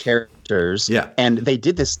nutty characters. Yeah. And they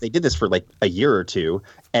did this for a year or two.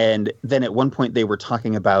 And then at one point they were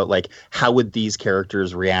talking about how would these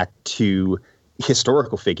characters react to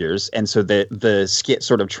historical figures. And so the skit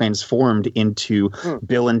sort of transformed into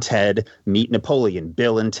Bill and Ted meet Napoleon,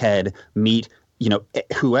 Bill and Ted meet,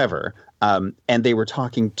 whoever. And they were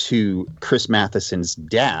talking to Chris Matheson's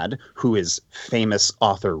dad, who is famous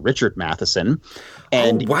author Richard Matheson.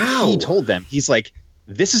 And he told them, he's like,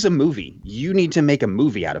 this is a movie. You need to make a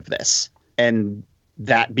movie out of this. And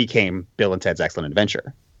that became Bill and Ted's Excellent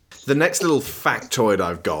Adventure. The next little factoid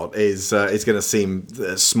I've got is going to seem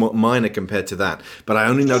minor compared to that, but I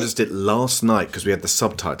only noticed it last night because we had the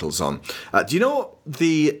subtitles on. Do you know what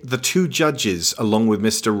the two judges, along with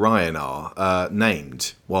Mr. Ryan, are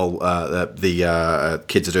named while the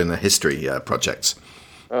kids are doing their history projects?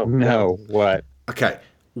 Oh no! What? Okay,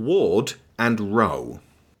 Ward and Rowe.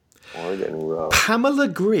 Pamela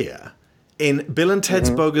Greer in Bill and Ted's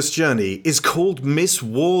Bogus Journey is called Miss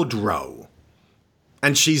Wardrow.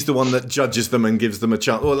 And she's the one that judges them and gives them a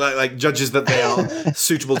chance, or judges that they are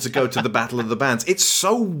suitable to go to the Battle of the Bands. It's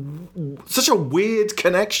such a weird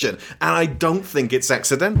connection, and I don't think it's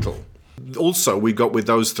accidental. Also, we got with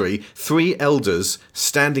those three elders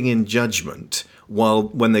standing in judgment, while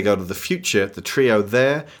when they go to the future, the trio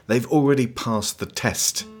there, they've already passed the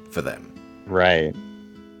test for them. Right.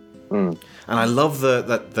 And I love the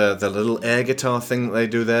little air guitar thing that they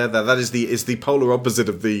do there. That is the polar opposite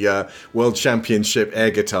of the World Championship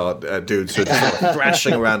air guitar dudes who are just like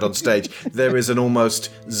thrashing around on stage. There is an almost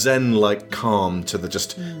zen-like calm to the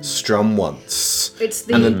just strum once. It's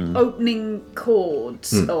the opening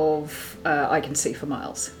chords of I Can See for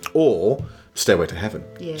Miles. Or Stairway to Heaven.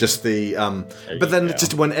 Yeah. Just the but then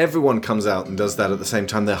just when everyone comes out and does that at the same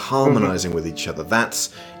time, they're harmonizing with each other.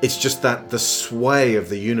 It's just that the sway of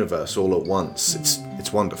the universe all at once.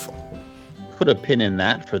 It's wonderful. Put a pin in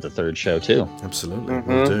that for the third show too. Absolutely,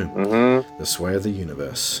 we'll do. The sway of the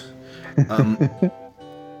universe.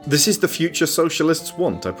 This is the future socialists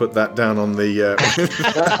want. I put that down on the,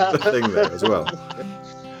 the thing there as well.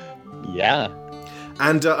 Yeah.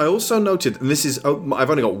 And I also noted, and this is, I've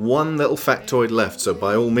only got one little factoid left, so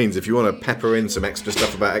by all means, if you want to pepper in some extra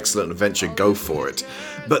stuff about Excellent Adventure, go for it.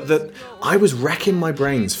 But that I was racking my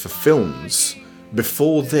brains for films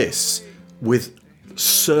before this with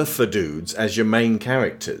surfer dudes as your main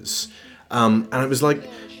characters. And it was like,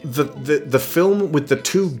 the film with the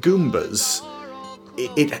two Goombas,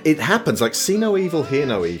 it happens. Like, See No Evil, Hear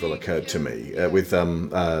No Evil occurred to me with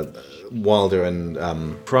Wilder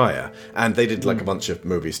and Pryor, and they did like a bunch of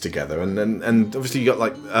movies together, and obviously you got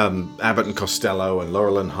like Abbott and Costello and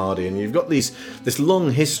Laurel and Hardy, and you've got this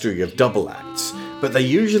long history of double acts, but they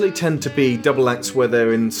usually tend to be double acts where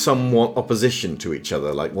they're in somewhat opposition to each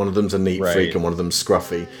other, like one of them's a neat freak and one of them's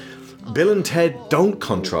scruffy. Bill and Ted don't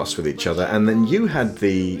contrast with each other, and then you had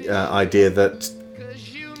the idea that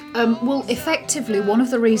well, effectively, one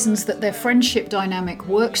of the reasons that their friendship dynamic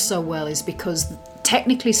works so well is because,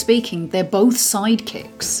 technically speaking, they're both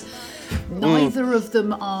sidekicks. Neither of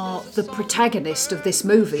them are the protagonist of this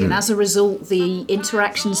movie, and as a result, the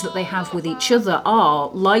interactions that they have with each other are,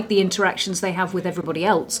 like the interactions they have with everybody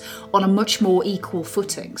else, on a much more equal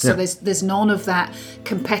footing. So there's none of that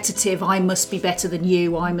competitive, I must be better than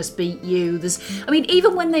you, I must beat you.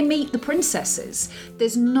 Even when they meet the princesses,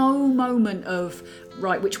 there's no moment of,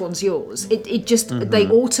 right, which one's yours? It just, they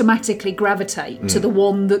automatically gravitate to the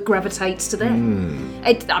one that gravitates to them.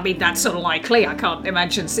 That's unlikely. I can't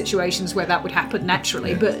imagine situations where that would happen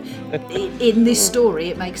naturally, but in this story,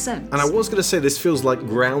 it makes sense. And I was going to say, this feels like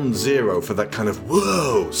ground zero for that kind of,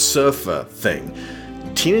 whoa, surfer thing.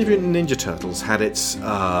 Teenage Mutant Ninja Turtles had its,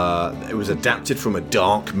 it was adapted from a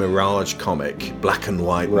dark Mirage comic, black and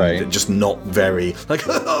white, and just not very, like,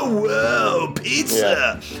 oh, whoa,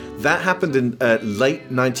 pizza! Yeah. That happened in late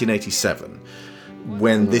 1987,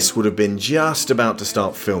 when this would have been just about to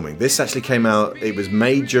start filming. This actually came out, it was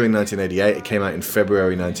made during 1988, it came out in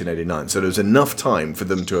February 1989, so there was enough time for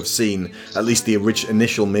them to have seen at least the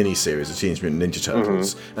initial mini-series of Teenage Mutant Ninja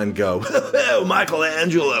Turtles and go, oh,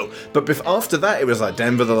 Michelangelo! But after that, it was like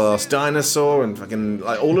Denver the Last Dinosaur and fucking,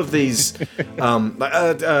 like, all of these,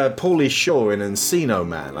 Pauly Shore in Encino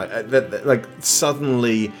Man,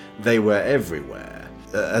 suddenly they were everywhere.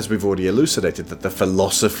 As we've already elucidated, that the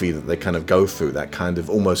philosophy that they kind of go through, that kind of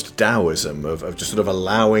almost Taoism of just sort of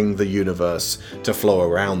allowing the universe to flow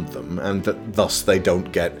around them, and that thus they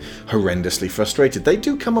don't get horrendously frustrated. They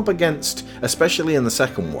do come up against, especially in the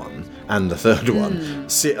second one and the third one,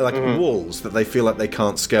 walls that they feel like they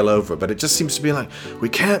can't scale over, but it just seems to be like, we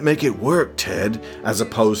can't make it work, Ted, as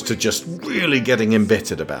opposed to just really getting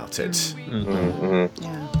embittered about it.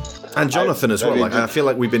 Yeah. And Jonathan as well. Like, I feel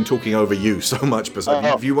like we've been talking over you so much, but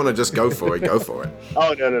if you want to just go for it, go for it.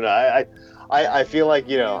 Oh no! I feel like,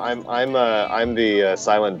 I'm the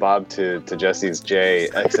Silent Bob to Jesse's Jay,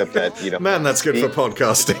 except that Man, that's good for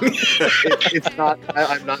podcasting. It's not.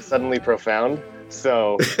 I'm not suddenly profound,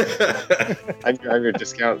 so I'm your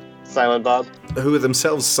discount Silent Bob. Who are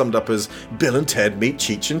themselves summed up as Bill and Ted meet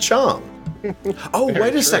Cheech and Chong. Oh,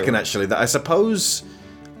 wait a second. Actually, that I suppose.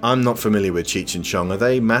 I'm not familiar with Cheech and Chong. Are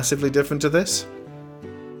they massively different to this?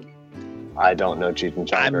 I don't know Cheech and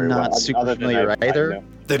Chong very well. I'm not super familiar either.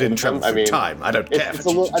 They didn't travel through time. I don't care for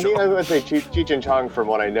Cheech and Chong. I would say Cheech and Chong, from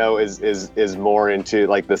what I know, is more into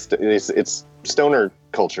like it's stoner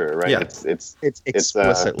culture, right? Yeah. It's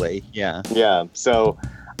explicitly, yeah. Yeah. So,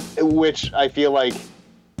 which I feel like,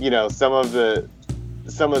 some of the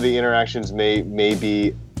interactions may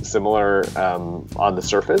be similar on the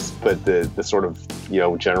surface, but the sort of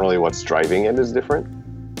generally what's driving it is different.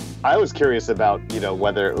 I was curious about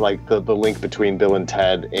whether like the link between Bill and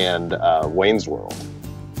Ted and Wayne's World,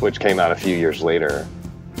 which came out a few years later,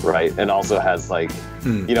 right? And also has like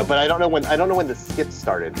but I don't know when the skit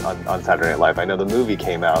started on Saturday Night Live. I know the movie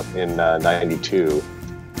came out in '92.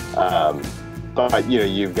 But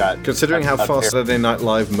you've got, considering how fast Saturday Night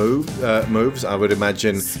Live moves, I would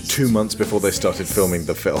imagine 2 months before they started filming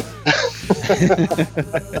the film.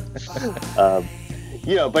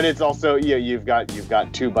 but it's also you've got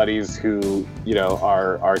two buddies who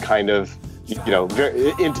are kind of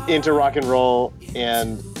very into rock and roll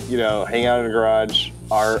and hang out in a garage,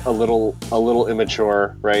 are a little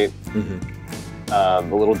immature, right? A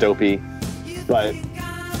little dopey, but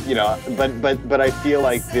but I feel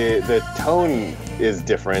like the tone is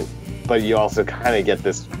different, but you also kind of get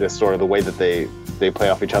this sort of the way that they play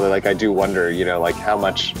off each other. Like I do wonder, like how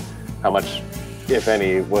much, if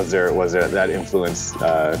any, was there that influence,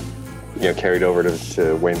 carried over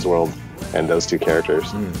to Wayne's World and those two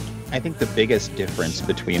characters. I think the biggest difference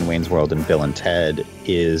between Wayne's World and Bill and Ted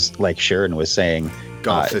is, like Sharon was saying,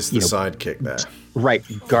 Garth is the sidekick there. Right,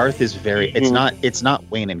 Garth is very. It's not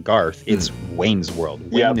Wayne and Garth. It's Wayne's World.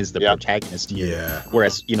 Wayne is the protagonist here. Yeah.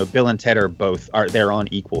 Whereas Bill and Ted they're on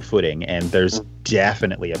equal footing, and there's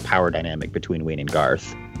definitely a power dynamic between Wayne and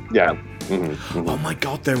Garth. Yeah. Oh my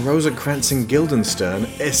God, they're Rosencrantz and Guildenstern,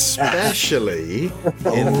 especially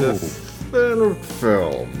in the third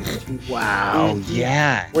film. Wow.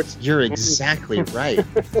 Yeah. You're exactly right.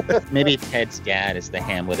 Maybe Ted's dad is the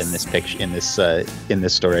Hamlet in this picture, in this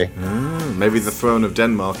story. Maybe the throne of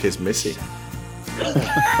Denmark is Missy.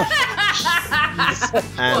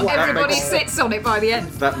 Well, everybody sits on it by the end.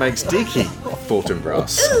 That makes Deaky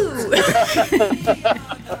Fortinbras.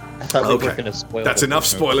 Okay, that's enough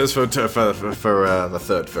spoilers for the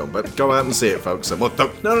third film. But go out and see it, folks. Well,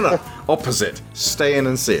 no. Opposite. Stay in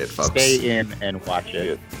and see it, folks. Stay in and watch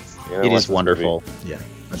it. It is wonderful. Yeah.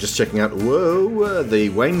 I'm just checking out. Whoa, the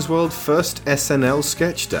Wayne's World first SNL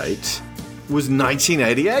sketch date was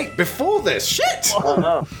 1988. Before this, shit. Oh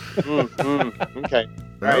no. Okay.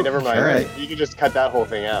 All right, never mind. Right. You can just cut that whole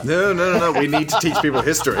thing out. No. We need to teach people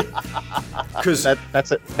history. Because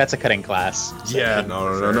that's a cutting class. Yeah,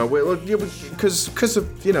 no. Because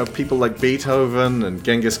of people like Beethoven and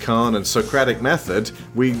Genghis Khan and Socratic method,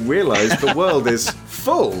 we realize the world is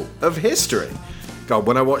full of history. God,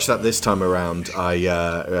 when I watched that this time around, I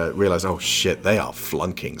realized, oh shit, they are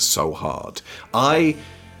flunking so hard. I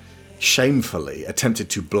shamefully attempted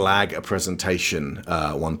to blag a presentation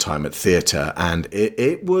one time at theatre, and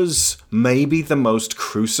it was maybe the most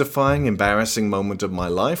crucifying, embarrassing moment of my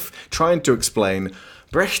life, trying to explain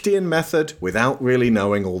Brechtian method without really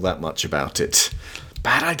knowing all that much about it.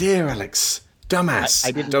 Bad idea, Alex. Dumbass.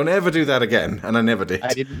 I don't ever do that again, and I never did.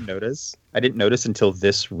 I didn't notice until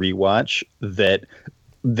this rewatch that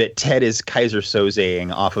Ted is Kaiser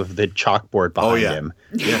Sozeing off of the chalkboard behind him.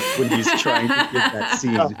 Yeah. When he's trying to get that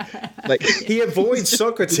scene. Like he avoids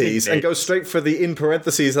Socrates and goes straight for the in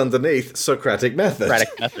parentheses underneath Socratic method.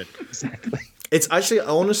 Socratic method, exactly. It's actually, I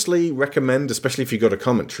honestly recommend, especially if you got a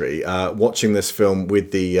commentary, watching this film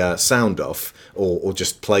with the sound off or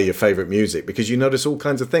just play your favourite music, because you notice all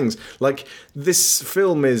kinds of things. Like, this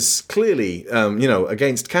film is clearly,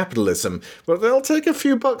 against capitalism, but they'll take a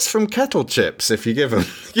few bucks from kettle chips if you give them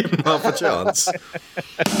half a chance.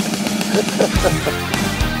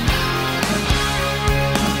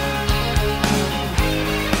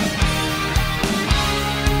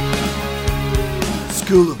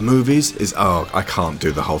 School of Movies is... Oh, I can't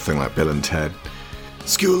do the whole thing like Bill and Ted.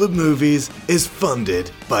 School of Movies is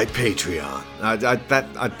funded by Patreon.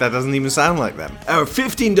 That doesn't even sound like them. Our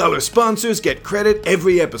 $15 sponsors get credit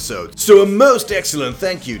every episode, so a most excellent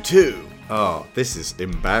thank you to... Oh, this is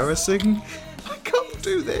embarrassing. I can't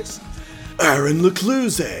do this. Aaron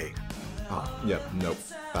Lecluse. Oh, yeah, nope,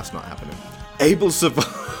 that's not happening. Abel Savard,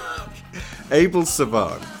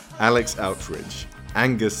 Alex Outridge,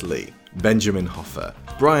 Angus Lee, Benjamin Hoffer,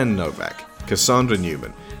 Brian Novak, Cassandra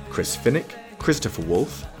Newman, Chris Finnick, Christopher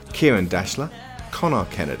Wolfe, Kieran Dashler, Connor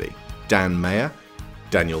Kennedy, Dan Mayer,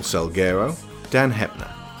 Daniel Salguero, Dan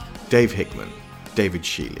Hepner, Dave Hickman, David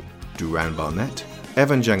Shealy, Duran Barnett,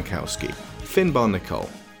 Evan Jankowski, Finbar Nicole,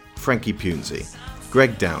 Frankie Punzi,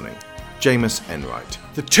 Greg Downing, Jameis Enright,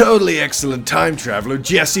 the totally excellent time traveler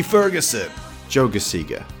Jesse Ferguson, Joe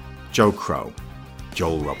Gasiga, Joe Crow,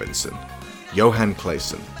 Joel Robinson, Johan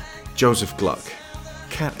Clayson, Joseph Gluck,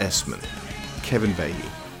 Kat Essman, Kevin Vahey,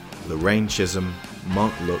 Lorraine Chisholm,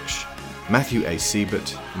 Mark Luksch, Matthew A.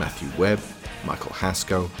 Siebert, Matthew Webb, Michael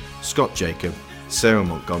Haskell, Scott Jacob, Sarah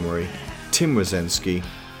Montgomery, Tim Rosensky,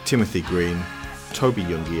 Timothy Green, Toby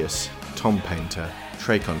Jungius, Tom Painter,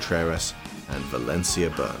 Trey Contreras, and Valencia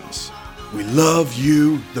Burns. We love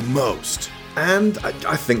you the most. And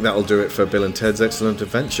I think that'll do it for Bill and Ted's Excellent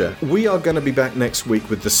Adventure. We are going to be back next week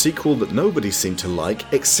with the sequel that nobody seemed to like,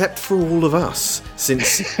 except for all of us,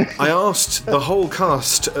 since I asked the whole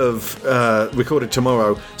cast of Recorded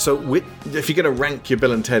Tomorrow, so if you're going to rank your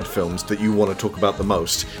Bill and Ted films that you want to talk about the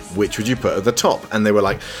most, which would you put at the top? And they were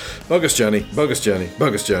like, Bogus Journey, Bogus Journey,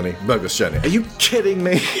 Bogus Journey, Bogus Journey. Are you kidding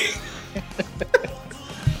me?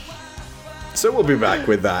 So we'll be back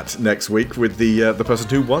with that next week with the person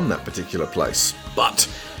who won that particular place. But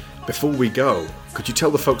before we go, could you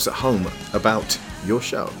tell the folks at home about your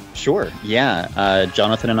show? Sure. Yeah.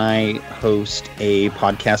 Jonathan and I host a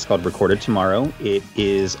podcast called Recorded Tomorrow. It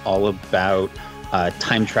is all about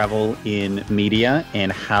time travel in media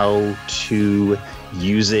and how to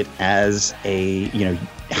use it as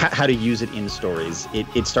how to use it in stories.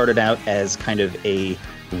 It started out as kind of a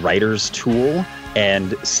writer's tool,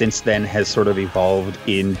 and since then has sort of evolved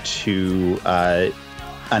into an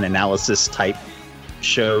analysis type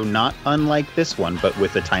show, not unlike this one, but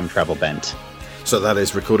with a time travel bent. So that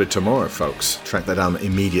is Recorded Tomorrow, folks. Track that down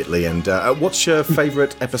immediately. And what's your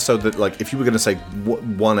favourite episode that, like, if you were going to say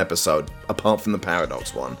one episode, apart from the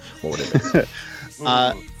Paradox one, what would it be?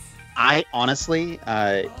 I honestly,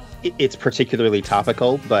 it's particularly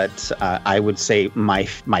topical, but I would say my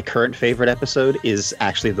current favorite episode is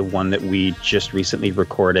actually the one that we just recently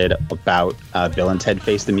recorded about Bill and Ted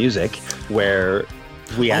Face the Music, where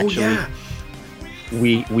we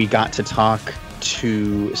we got to talk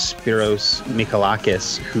to Spiros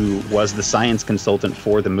Mikalakis, who was the science consultant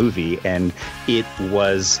for the movie, and it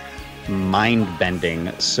was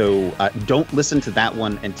mind-bending. So don't listen to that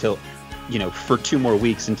one until, for 2 more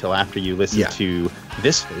weeks until after you listen to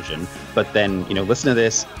this version. But then, listen to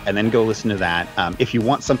this and then go listen to that. If you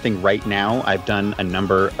want something right now, I've done a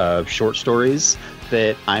number of short stories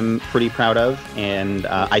that I'm pretty proud of, and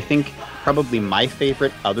I think probably my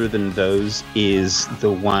favorite, other than those, is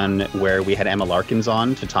the one where we had Emma Larkins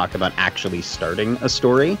on to talk about actually starting a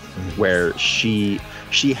story, where she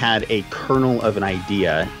had a kernel of an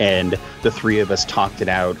idea, and the 3 of us talked it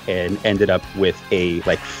out and ended up with a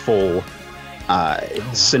full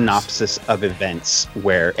synopsis of events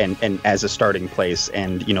where and as a starting place,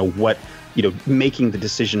 and making the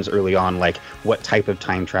decisions early on, like what type of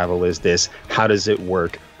time travel is this, how does it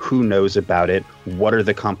work, who knows about it, what are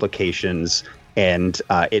the complications, and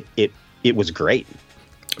it was great.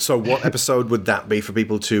 So what episode would that be for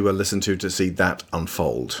people to listen to see that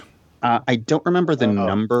unfold? I don't remember the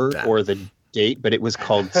number or the date, but it was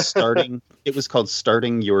called Starting. It was called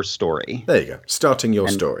Starting Your Story. There you go, Starting Your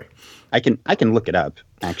Story. I can look it up,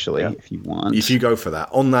 actually, if you want. If you go for that.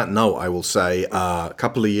 On that note, I will say a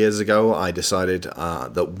couple of years ago, I decided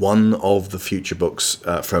that one of the future books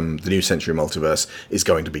from the New Century Multiverse is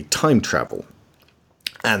going to be time travel.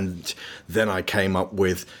 And then I came up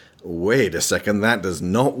with, wait a second, that does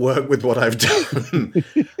not work with what I've done.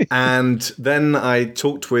 And then I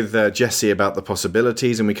talked with Jesse about the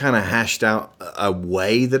possibilities, and we kind of hashed out a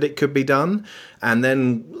way that it could be done. And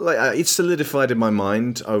then it solidified in my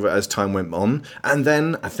mind over as time went on. And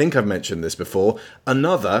then, I think I've mentioned this before,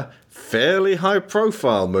 another fairly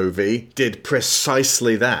high-profile movie did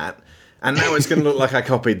precisely that. And now it's going to look like I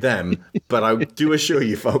copied them. But I do assure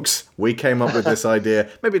you, folks, we came up with this idea,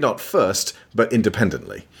 maybe not first, but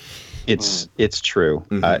independently. It's true.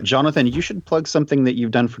 Jonathan, you should plug something that you've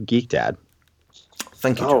done for Geek Dad.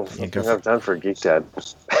 Thank you, Jonathan. Something I've done for Geek Dad.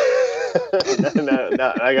 no,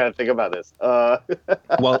 I got to think about this.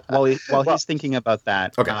 While he's thinking about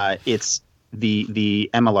that, it's the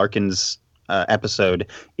Emma Larkins episode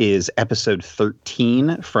is episode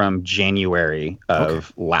 13 from January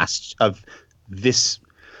of this.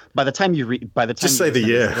 By the time just say the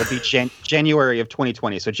year. It'll be January of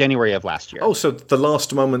 2020. So January of last year. Oh, so the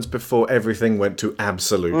last moments before everything went to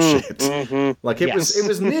absolute shit. Mm-hmm. Like it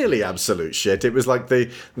was nearly absolute shit. It was like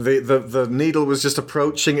the needle was just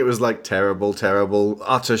approaching. It was like terrible,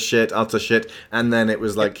 utter shit, and then it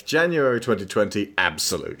was like January 2020,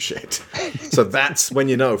 absolute shit. So that's when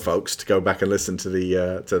you know, folks, to go back and listen to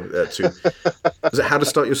is it How to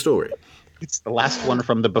Start Your Story? It's the last one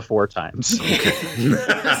from the before times. Okay.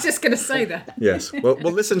 I was just going to say that. Yes. Well,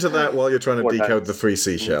 we'll listen to that while you're trying to decode the 3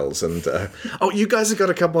 seashells. And you guys have got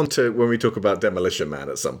to come on to when we talk about Demolition Man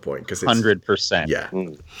at some point, because 100%. Yeah.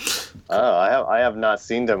 I have not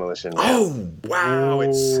seen Demolition Man. Oh wow!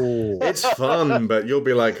 It's fun, but you'll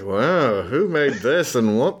be like, wow, who made this,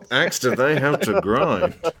 and what axe did they have to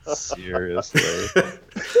grind? Seriously.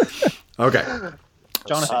 Okay.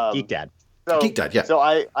 Jonathan, Geek Dad. Geek Dad, yeah. So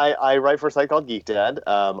I write for a site called Geek Dad.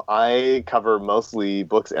 I cover mostly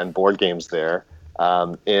books and board games there,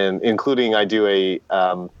 including I do it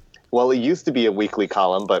used to be a weekly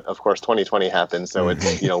column, but of course 2020 happened, so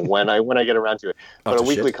it's when I get around to it. But a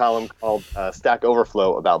weekly column called Stack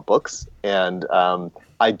Overflow about books, and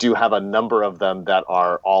I do have a number of them that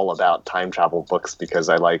are all about time travel books because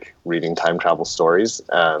I like reading time travel stories.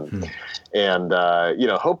 And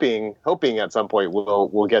hoping at some point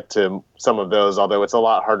we'll get to some of those. Although it's a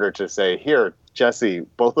lot harder to say, here, Jesse,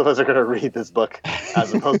 both of us are going to read this book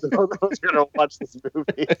as opposed to both of us are going to watch this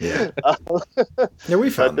movie. Yeah, we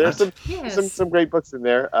found there's that. some great books in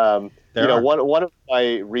there. One of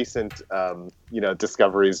my recent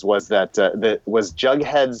discoveries was that was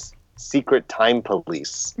Jughead's Secret Time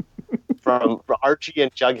Police from Archie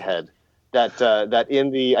and Jughead. That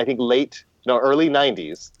in the early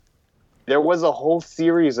 90s, there was a whole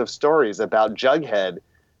series of stories about Jughead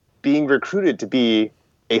being recruited to be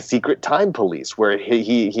a secret time police, where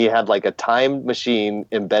he had like a time machine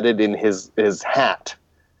embedded in his hat,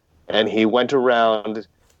 and he went around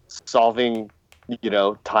solving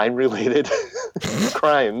time related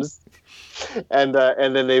crimes, and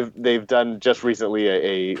then they've done just recently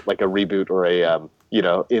a reboot or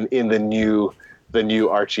in the new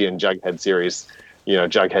Archie and Jughead series.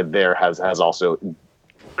 Jughead there has also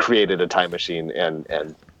created a time machine,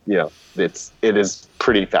 and it is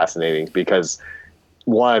pretty fascinating because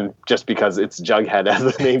just because it's Jughead as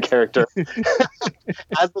the main character,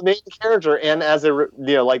 and as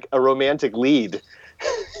a romantic lead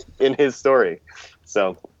in his story.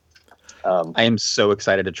 So I am so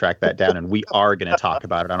excited to track that down, and we are going to talk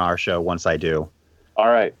about it on our show once I do. All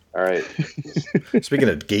right. Speaking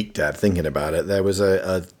of Geek Dad, thinking about it, there was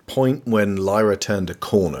a point when Lyra turned a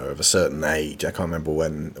corner of a certain age. I can't remember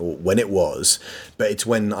when it was, but it's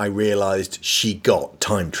when I realized she got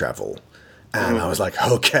time travel. And I was like,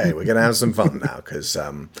 okay, we're going to have some fun now, because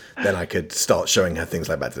then I could start showing her things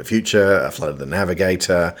like Back to the Future, Flight of the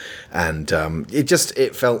Navigator, and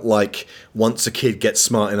it felt like once a kid gets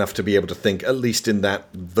smart enough to be able to think, at least in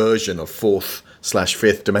that version of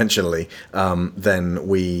 4th/5th dimensionally, then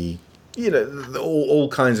we, all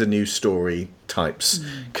kinds of new story types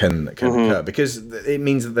can occur, because it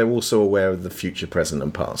means that they're also aware of the future, present,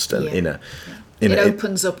 and past, and it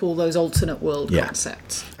opens up all those alternate world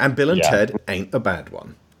concepts. And Bill and Ted ain't a bad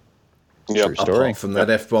one. True story. Apart from that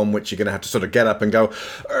F-bomb, which you're going to have to sort of get up and go,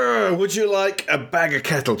 would you like a bag of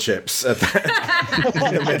kettle chips in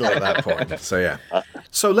the middle of that point? So, yeah.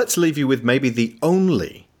 So let's leave you with maybe the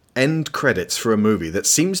only end credits for a movie that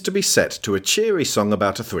seems to be set to a cheery song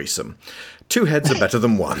about a threesome. Two heads are better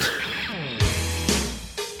than one.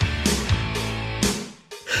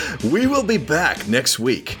 We will be back next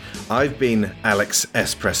week. I've been Alex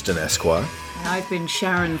S. Preston Esquire. And I've been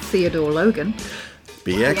Sharon Theodore Logan.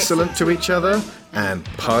 Be excellent to each other and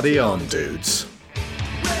party on, dudes.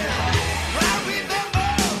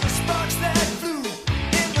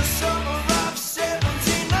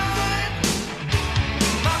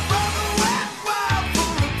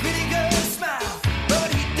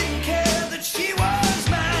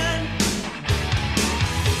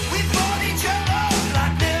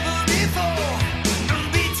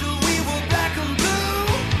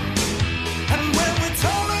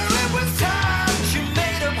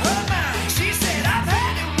 She said, I've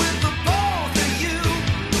had it with the both.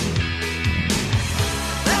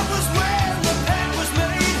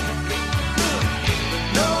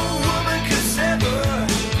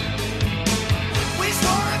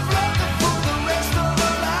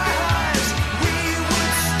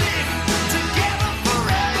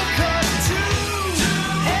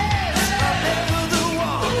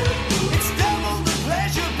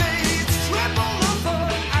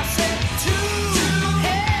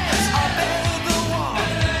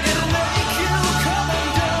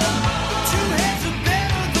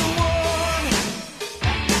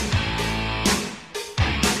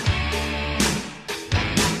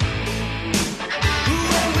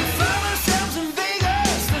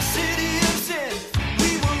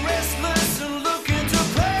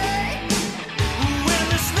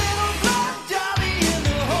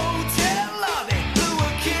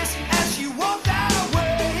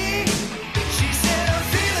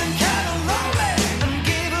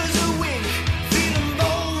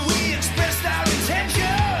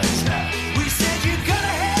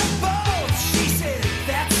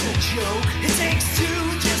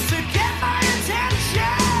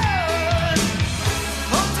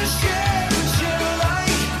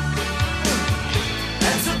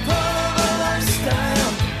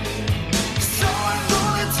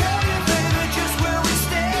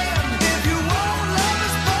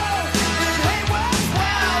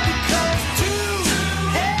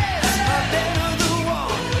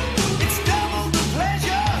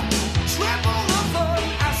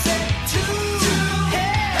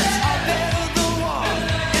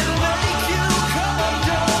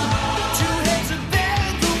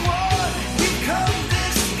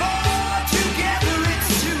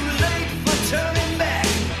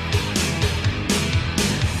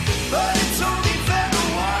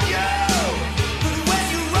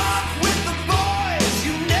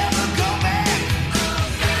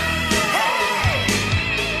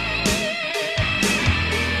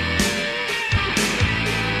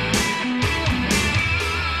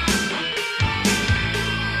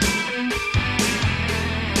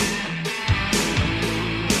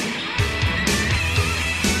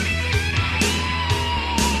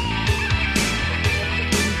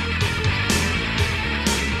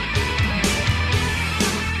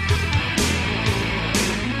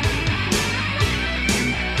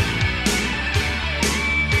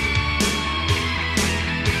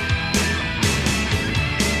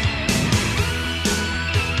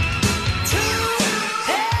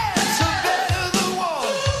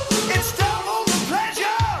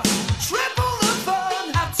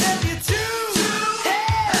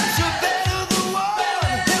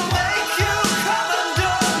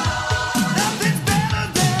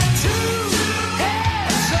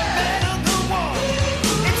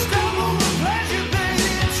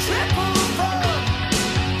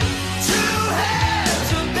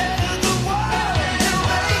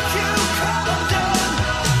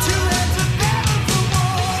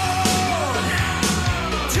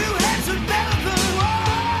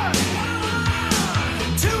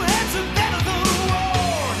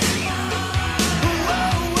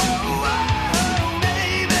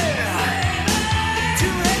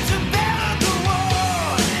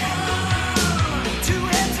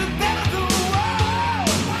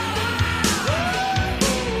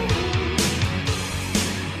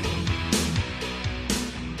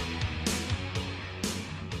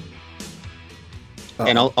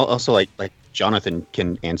 And also, like Jonathan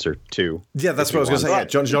can answer too. Yeah, that's what I was going to say. Yeah,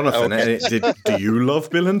 Jonathan, do you love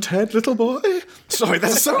Bill and Ted, little boy? Sorry,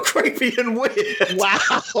 that's so creepy and weird.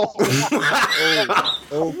 Wow.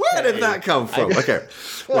 Where did that come from? Okay,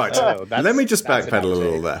 right. Let me just backpedal a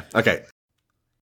little there. Okay,